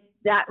if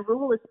that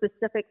rule is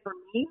specific for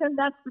me, then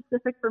that's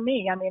specific for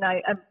me. I mean,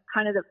 I'm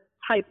kind of the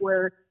type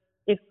where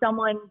if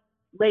someone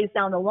lays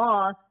down the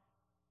law,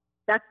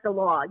 that's the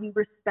law. You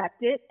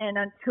respect it, and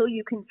until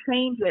you can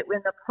change it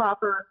in the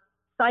proper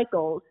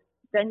cycles,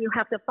 then you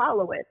have to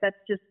follow it. That's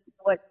just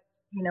what,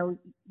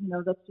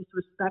 that's just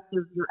respect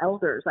of your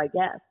elders, I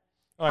guess.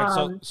 All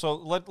right, so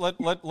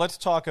let's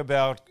talk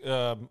about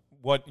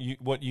what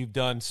you've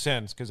done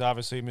since, because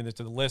obviously,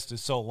 the list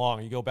is so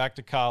long. You go back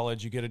to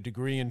college, you get a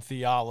degree in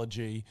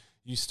theology,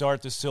 you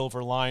start the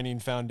Silver Lining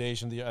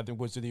Foundation. I think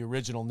was the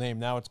original name.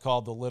 Now it's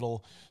called the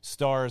Little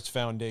Stars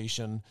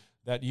Foundation,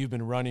 that you've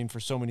been running for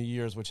so many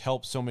years, which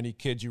helps so many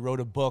kids. You wrote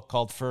a book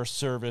called First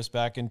Service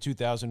back in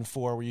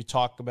 2004, where you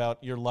talk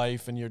about your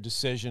life and your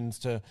decisions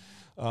to,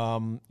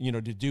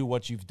 to do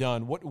what you've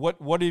done.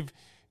 What have,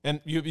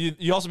 and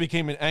you also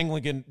became an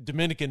Anglican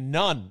Dominican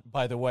nun,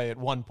 by the way, at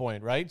one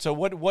point, right? So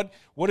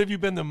what have you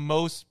been the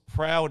most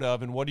proud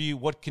of, and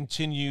what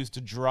continues to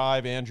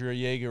drive Andrea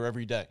Jaeger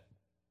every day?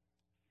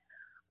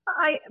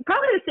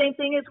 Probably the same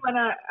thing as when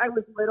I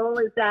was little,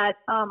 is that,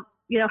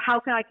 how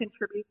can I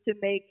contribute to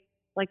make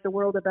the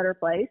world a better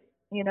place?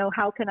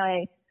 How can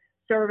I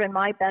serve in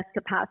my best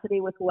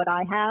capacity with what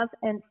I have?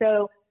 And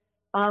so,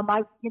 I'm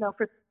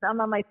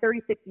on my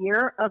 36th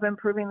year of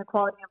improving the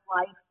quality of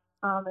life,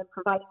 and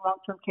providing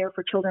long-term care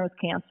for children with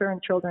cancer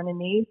and children in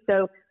need.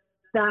 So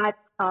that,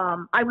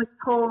 I was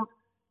told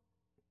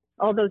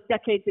all those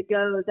decades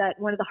ago that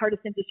one of the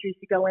hardest industries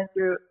to go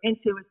into is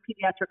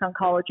pediatric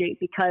oncology,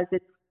 because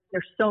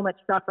there's so much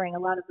suffering. A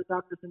lot of the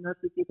doctors and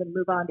nurses even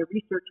move on to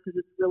research because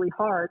it's really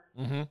hard.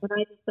 Mm-hmm. But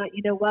I just thought,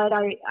 you know what?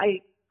 I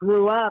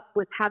grew up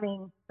with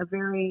having a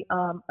very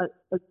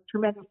a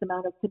tremendous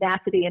amount of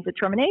tenacity and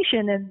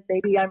determination, and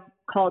maybe I'm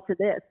called to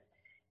this.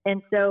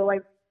 And so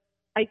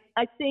I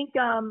think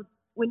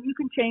when you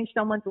can change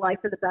someone's life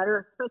for the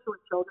better, especially with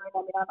children.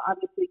 I'm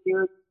obviously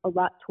geared a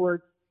lot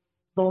towards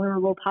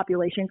vulnerable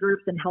population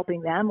groups and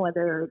helping them.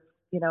 Whether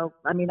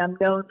I'm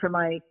known for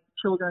my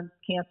children's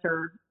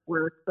cancer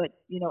work, but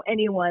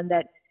anyone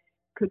that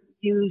could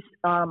use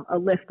a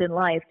lift in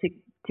life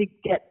to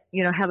get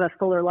have a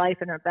fuller life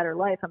and a better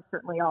life, I'm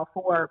certainly all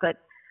for. But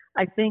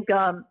I think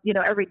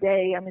every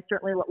day,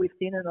 certainly what we've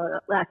seen in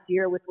the last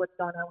year with what's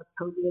gone on with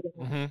COVID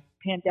and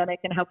mm-hmm. pandemic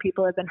and how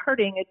people have been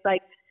hurting, it's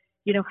like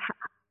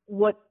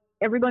what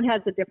everyone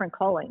has a different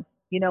calling.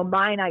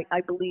 Mine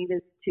I believe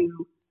is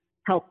to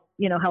help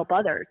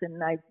others,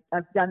 and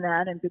I've done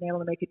that and been able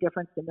to make a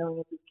difference to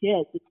millions of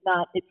kids.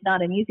 It's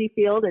not an easy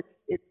field.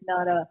 It's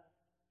not a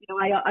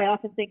I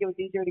often think it was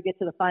easier to get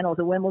to the finals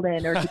of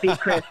Wimbledon or to beat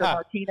Chris or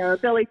Martina or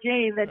Billie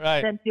Jean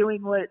than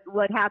doing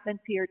what happens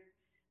here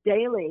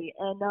daily.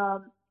 And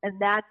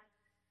that's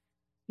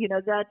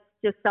that's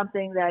just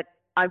something that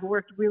I've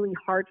worked really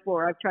hard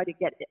for. I've tried to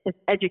get as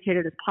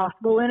educated as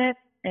possible in it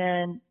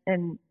and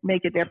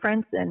make a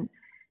difference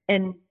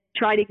and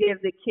try to give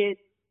the kids.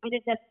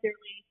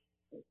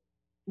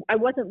 I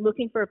wasn't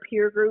looking for a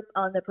peer group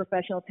on the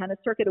professional tennis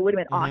circuit. It would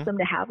have been mm-hmm. awesome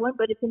to have one,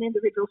 but it's an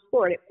individual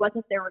sport. It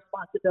wasn't their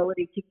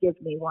responsibility to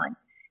give me one.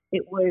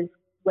 It was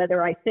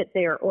whether I fit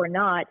there or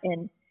not.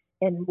 And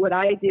what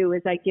I do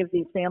is I give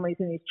these families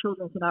and these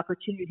children an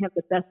opportunity to have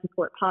the best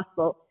support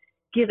possible,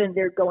 given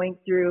they're going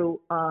through,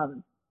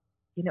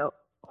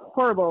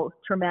 horrible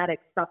traumatic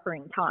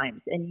suffering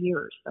times and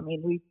years.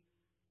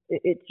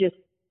 It's just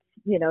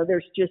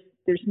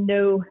there's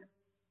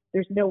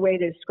no way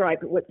to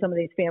describe what some of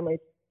these families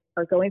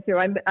are going through.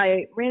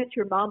 I ran into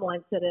your mom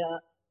once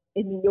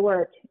in New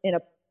York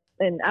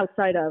in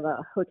outside of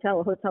a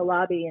hotel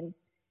lobby, and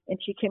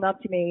she came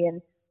up to me,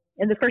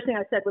 and the first thing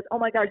I said was, "Oh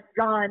my gosh,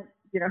 John,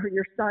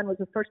 your son was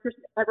the first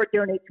person to ever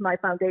donate to my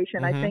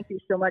foundation. I thank you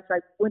so much. I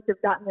wouldn't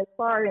have gotten this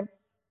far."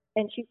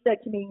 And she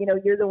said to me,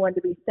 "You're the one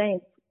to be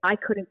thanked. I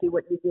couldn't do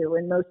what you do,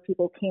 and most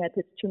people can't.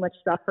 It's too much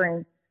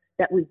suffering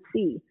that we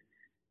see."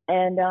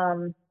 And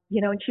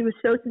and she was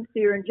so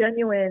sincere and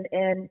genuine,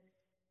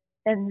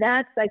 and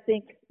that's, I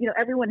think,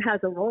 everyone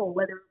has a role,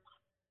 whether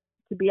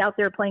it's to be out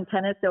there playing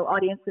tennis so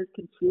audiences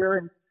can cheer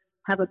and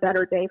have a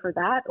better day for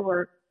that,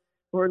 or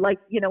like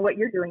what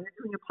you're doing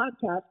a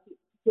podcast to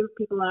give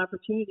people an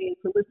opportunity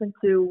to listen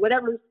to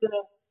whatever's going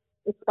to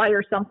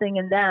inspire something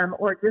in them,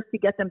 or just to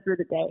get them through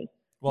the day.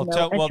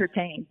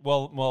 Entertain.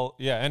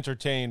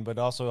 Entertain, but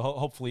also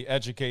hopefully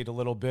educate a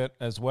little bit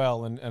as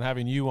well. And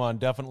having you on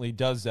definitely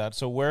does that.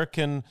 So where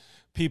can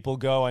people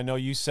go? I know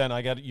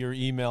I got your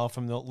email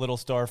from the Little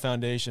Star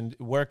Foundation.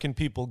 Where can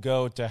people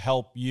go to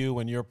help you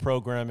and your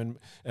program,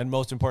 and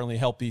most importantly,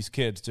 help these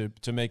kids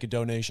to make a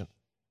donation?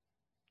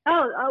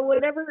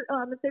 Whatever,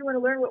 if they want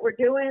to learn what we're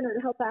doing or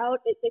help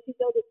out, they can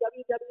go to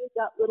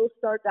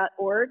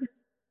www.littlestar.org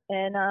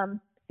and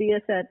see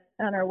us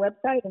on our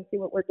website and see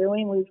what we're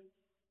doing. We've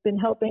been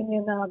helping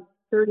in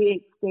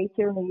 38 states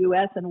here in the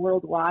U.S. and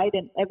worldwide,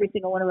 and every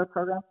single one of our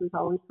programs is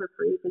always for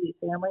free for these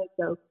families.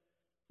 So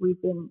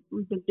we've been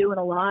doing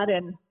a lot,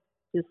 and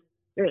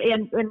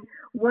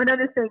one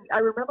other thing, I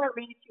remember I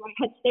ran into you. I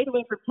had stayed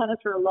away from tennis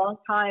for a long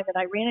time, and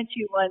I ran into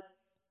you once,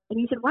 and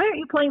you said, "Why aren't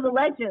you playing the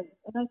Legends?"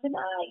 And I said,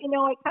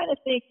 I kind of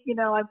think,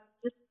 I'm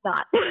just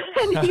not.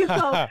 And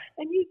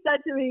you said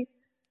to me,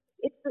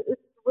 it's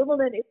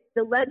Wimbledon.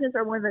 The Legends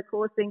are one of the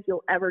coolest things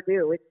you'll ever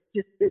do.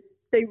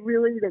 They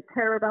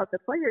care about the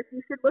players.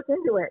 You should look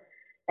into it.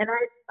 And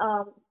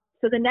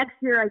so the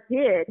next year I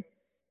did,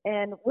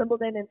 and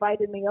Wimbledon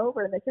invited me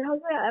over, and they said, "Oh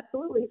yeah,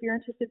 absolutely. If you're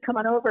interested, come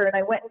on over." And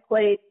I went and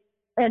played,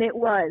 and it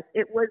was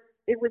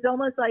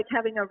almost like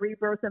having a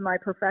rebirth in my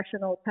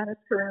professional tennis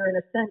career, in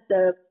a sense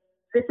of,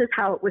 this is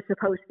how it was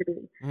supposed to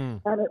be.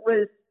 And it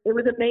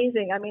was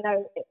amazing. I mean,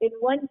 in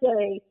one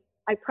day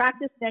I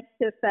practiced next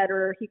to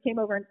Federer. He came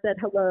over and said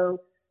hello.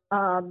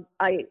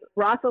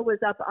 Rafa was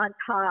up on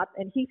top,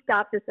 and he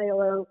stopped to say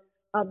hello.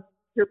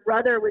 Your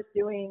brother was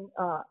doing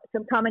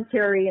some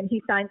commentary, and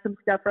he signed some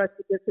stuff for us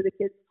to give to the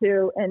kids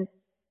too. And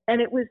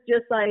it was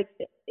just like,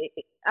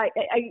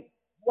 I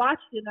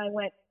watched it and I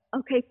went,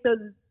 okay, so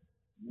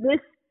this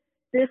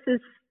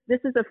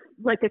is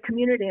like a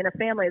community and a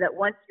family that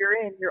once you're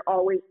in, you're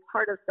always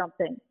part of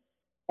something.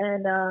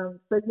 And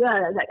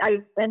I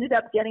ended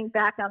up getting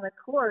back on the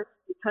court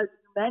because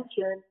you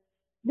mentioned,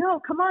 "No,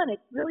 come on,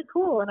 it's really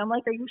cool." And I'm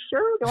like, "Are you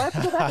sure? Do I have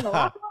to go back in the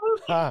locker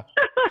room?"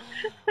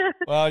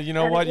 Well, you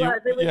know what? It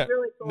was really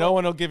cool. No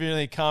one will give you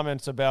any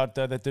comments about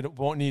that they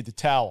won't need the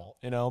towel,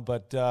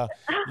 but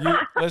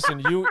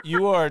listen,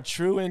 you are a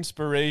true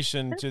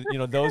inspiration to,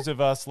 those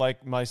of us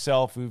like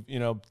myself who've,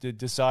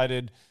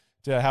 decided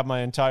to have my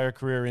entire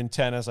career in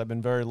tennis. I've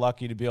been very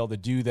lucky to be able to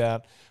do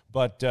that.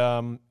 But,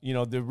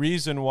 the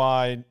reason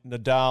why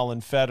Nadal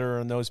and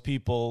Federer and those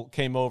people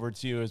came over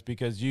to you is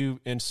because you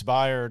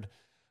inspired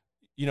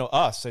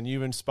us, and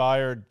you've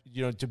inspired,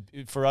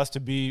 for us to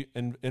be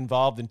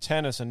involved in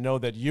tennis and know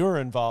that you're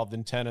involved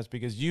in tennis,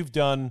 because you've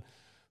done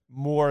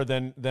more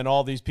than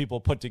all these people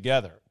put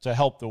together to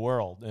help the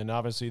world. And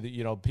obviously,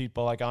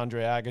 people like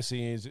Andre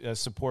Agassi has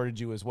supported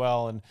you as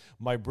well. And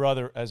my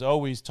brother has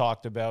always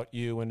talked about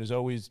you and has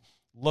always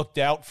looked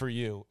out for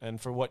you and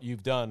for what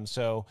you've done.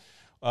 So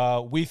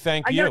we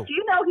thank you. Do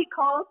you know he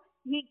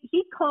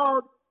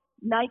called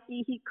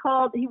Nike. He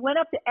went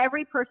up to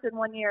every person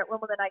one year at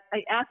Wimbledon.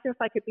 I asked him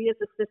if I could be his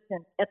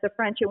assistant at the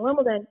French in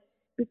Wimbledon,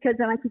 because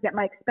then I could get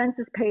my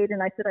expenses paid.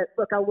 And I said,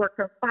 "Look, I'll work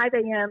from 5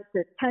 a.m.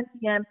 to 10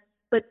 p.m.,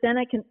 but then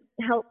I can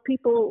help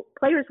people.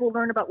 Players will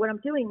learn about what I'm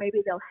doing.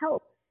 Maybe they'll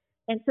help."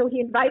 And so he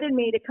invited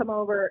me to come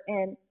over,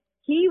 and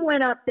he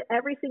went up to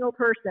every single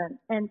person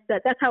and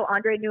said, that's how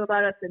Andre knew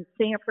about us in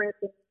Sampras,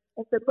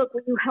 and said, "Look,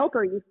 when you help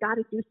her, you've got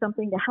to do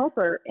something to help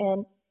her."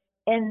 And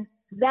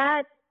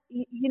that,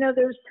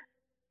 there's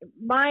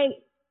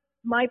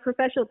my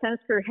professional tennis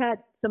career had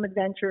some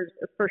adventures,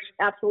 for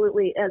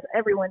absolutely, as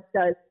everyone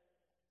does.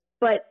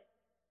 But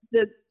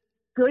the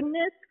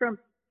goodness from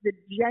the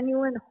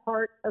genuine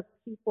heart of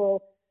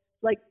people,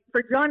 like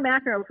for John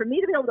McEnroe, for me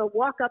to be able to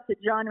walk up to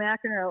John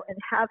McEnroe and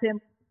have him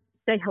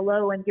say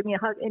hello and give me a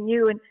hug, and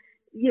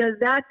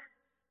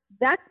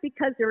that's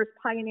because there was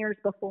pioneers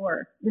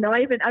before.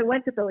 I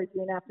went to Billie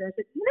Jean after, and I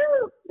said,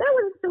 that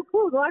was so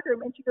cool, the locker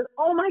room. And she goes,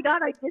 "Oh my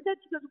God, I did that."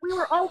 She goes, "We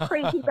were all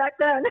crazy back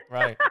then."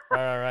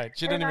 Right.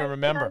 She didn't even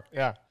remember.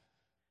 Yeah.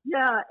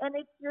 Yeah. And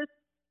it's just,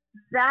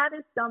 that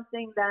is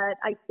something that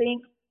I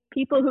think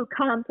people who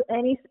come to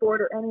any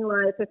sport or any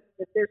life, if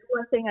there's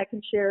one thing I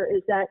can share,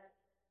 is that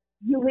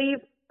you leave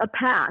a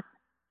path,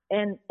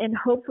 and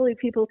hopefully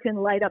people can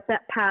light up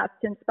that path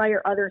to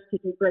inspire others to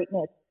do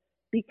greatness,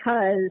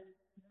 because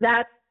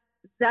that's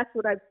that's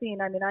what I've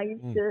seen. I mean, I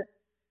used to,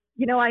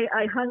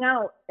 I hung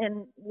out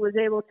and was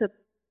able to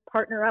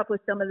partner up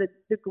with some of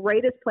the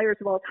greatest players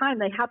of all time.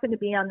 They happened to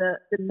be on the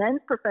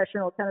men's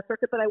professional tennis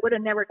circuit, but I would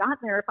have never gotten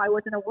there if I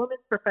wasn't a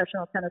women's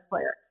professional tennis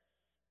player.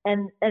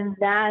 And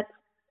that,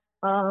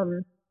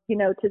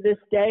 to this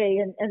day,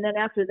 and then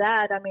after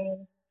that, I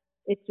mean,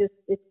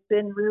 it's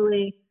been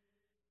really,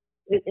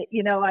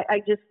 I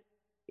just,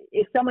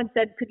 if someone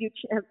said,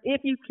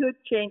 if you could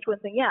change one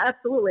thing, yeah,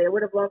 absolutely. I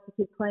would have loved to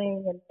keep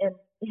playing and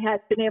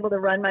had been able to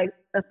run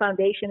a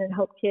foundation and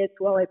help kids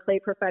while I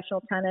played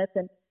professional tennis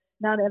and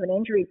not have an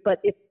injury. But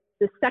if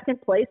the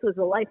second place was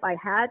the life I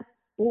had,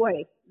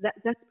 boy,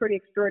 that's pretty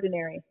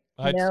extraordinary.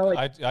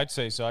 I'd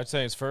say so. I'd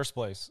say it's first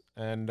place.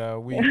 And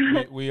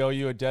we owe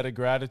you a debt of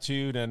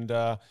gratitude. And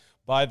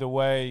by the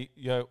way,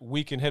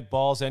 we can hit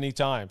balls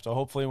anytime. So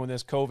hopefully when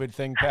this COVID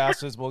thing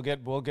passes, we'll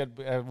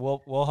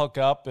hook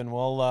up and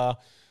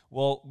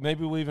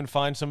maybe we'll even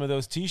find some of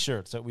those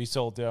T-shirts that we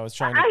sold there. I was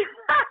trying to.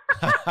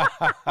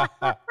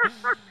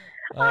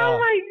 Oh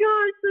my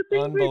gosh, the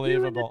things unbelievable. We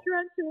do in the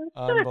trenches.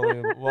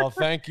 Unbelievable. Well,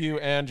 thank you,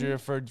 Andrea,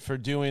 for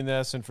doing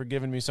this and for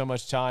giving me so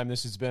much time.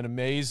 This has been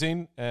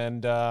amazing,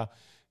 and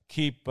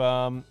keep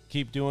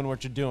doing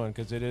what you're doing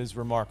because it is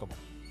remarkable.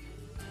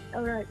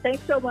 All right.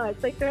 Thanks so much.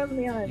 Thanks for having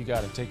me on. You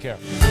got it. Take care.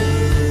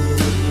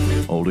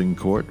 Holding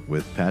Court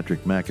with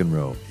Patrick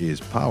McEnroe is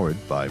powered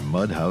by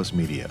Mudhouse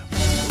Media.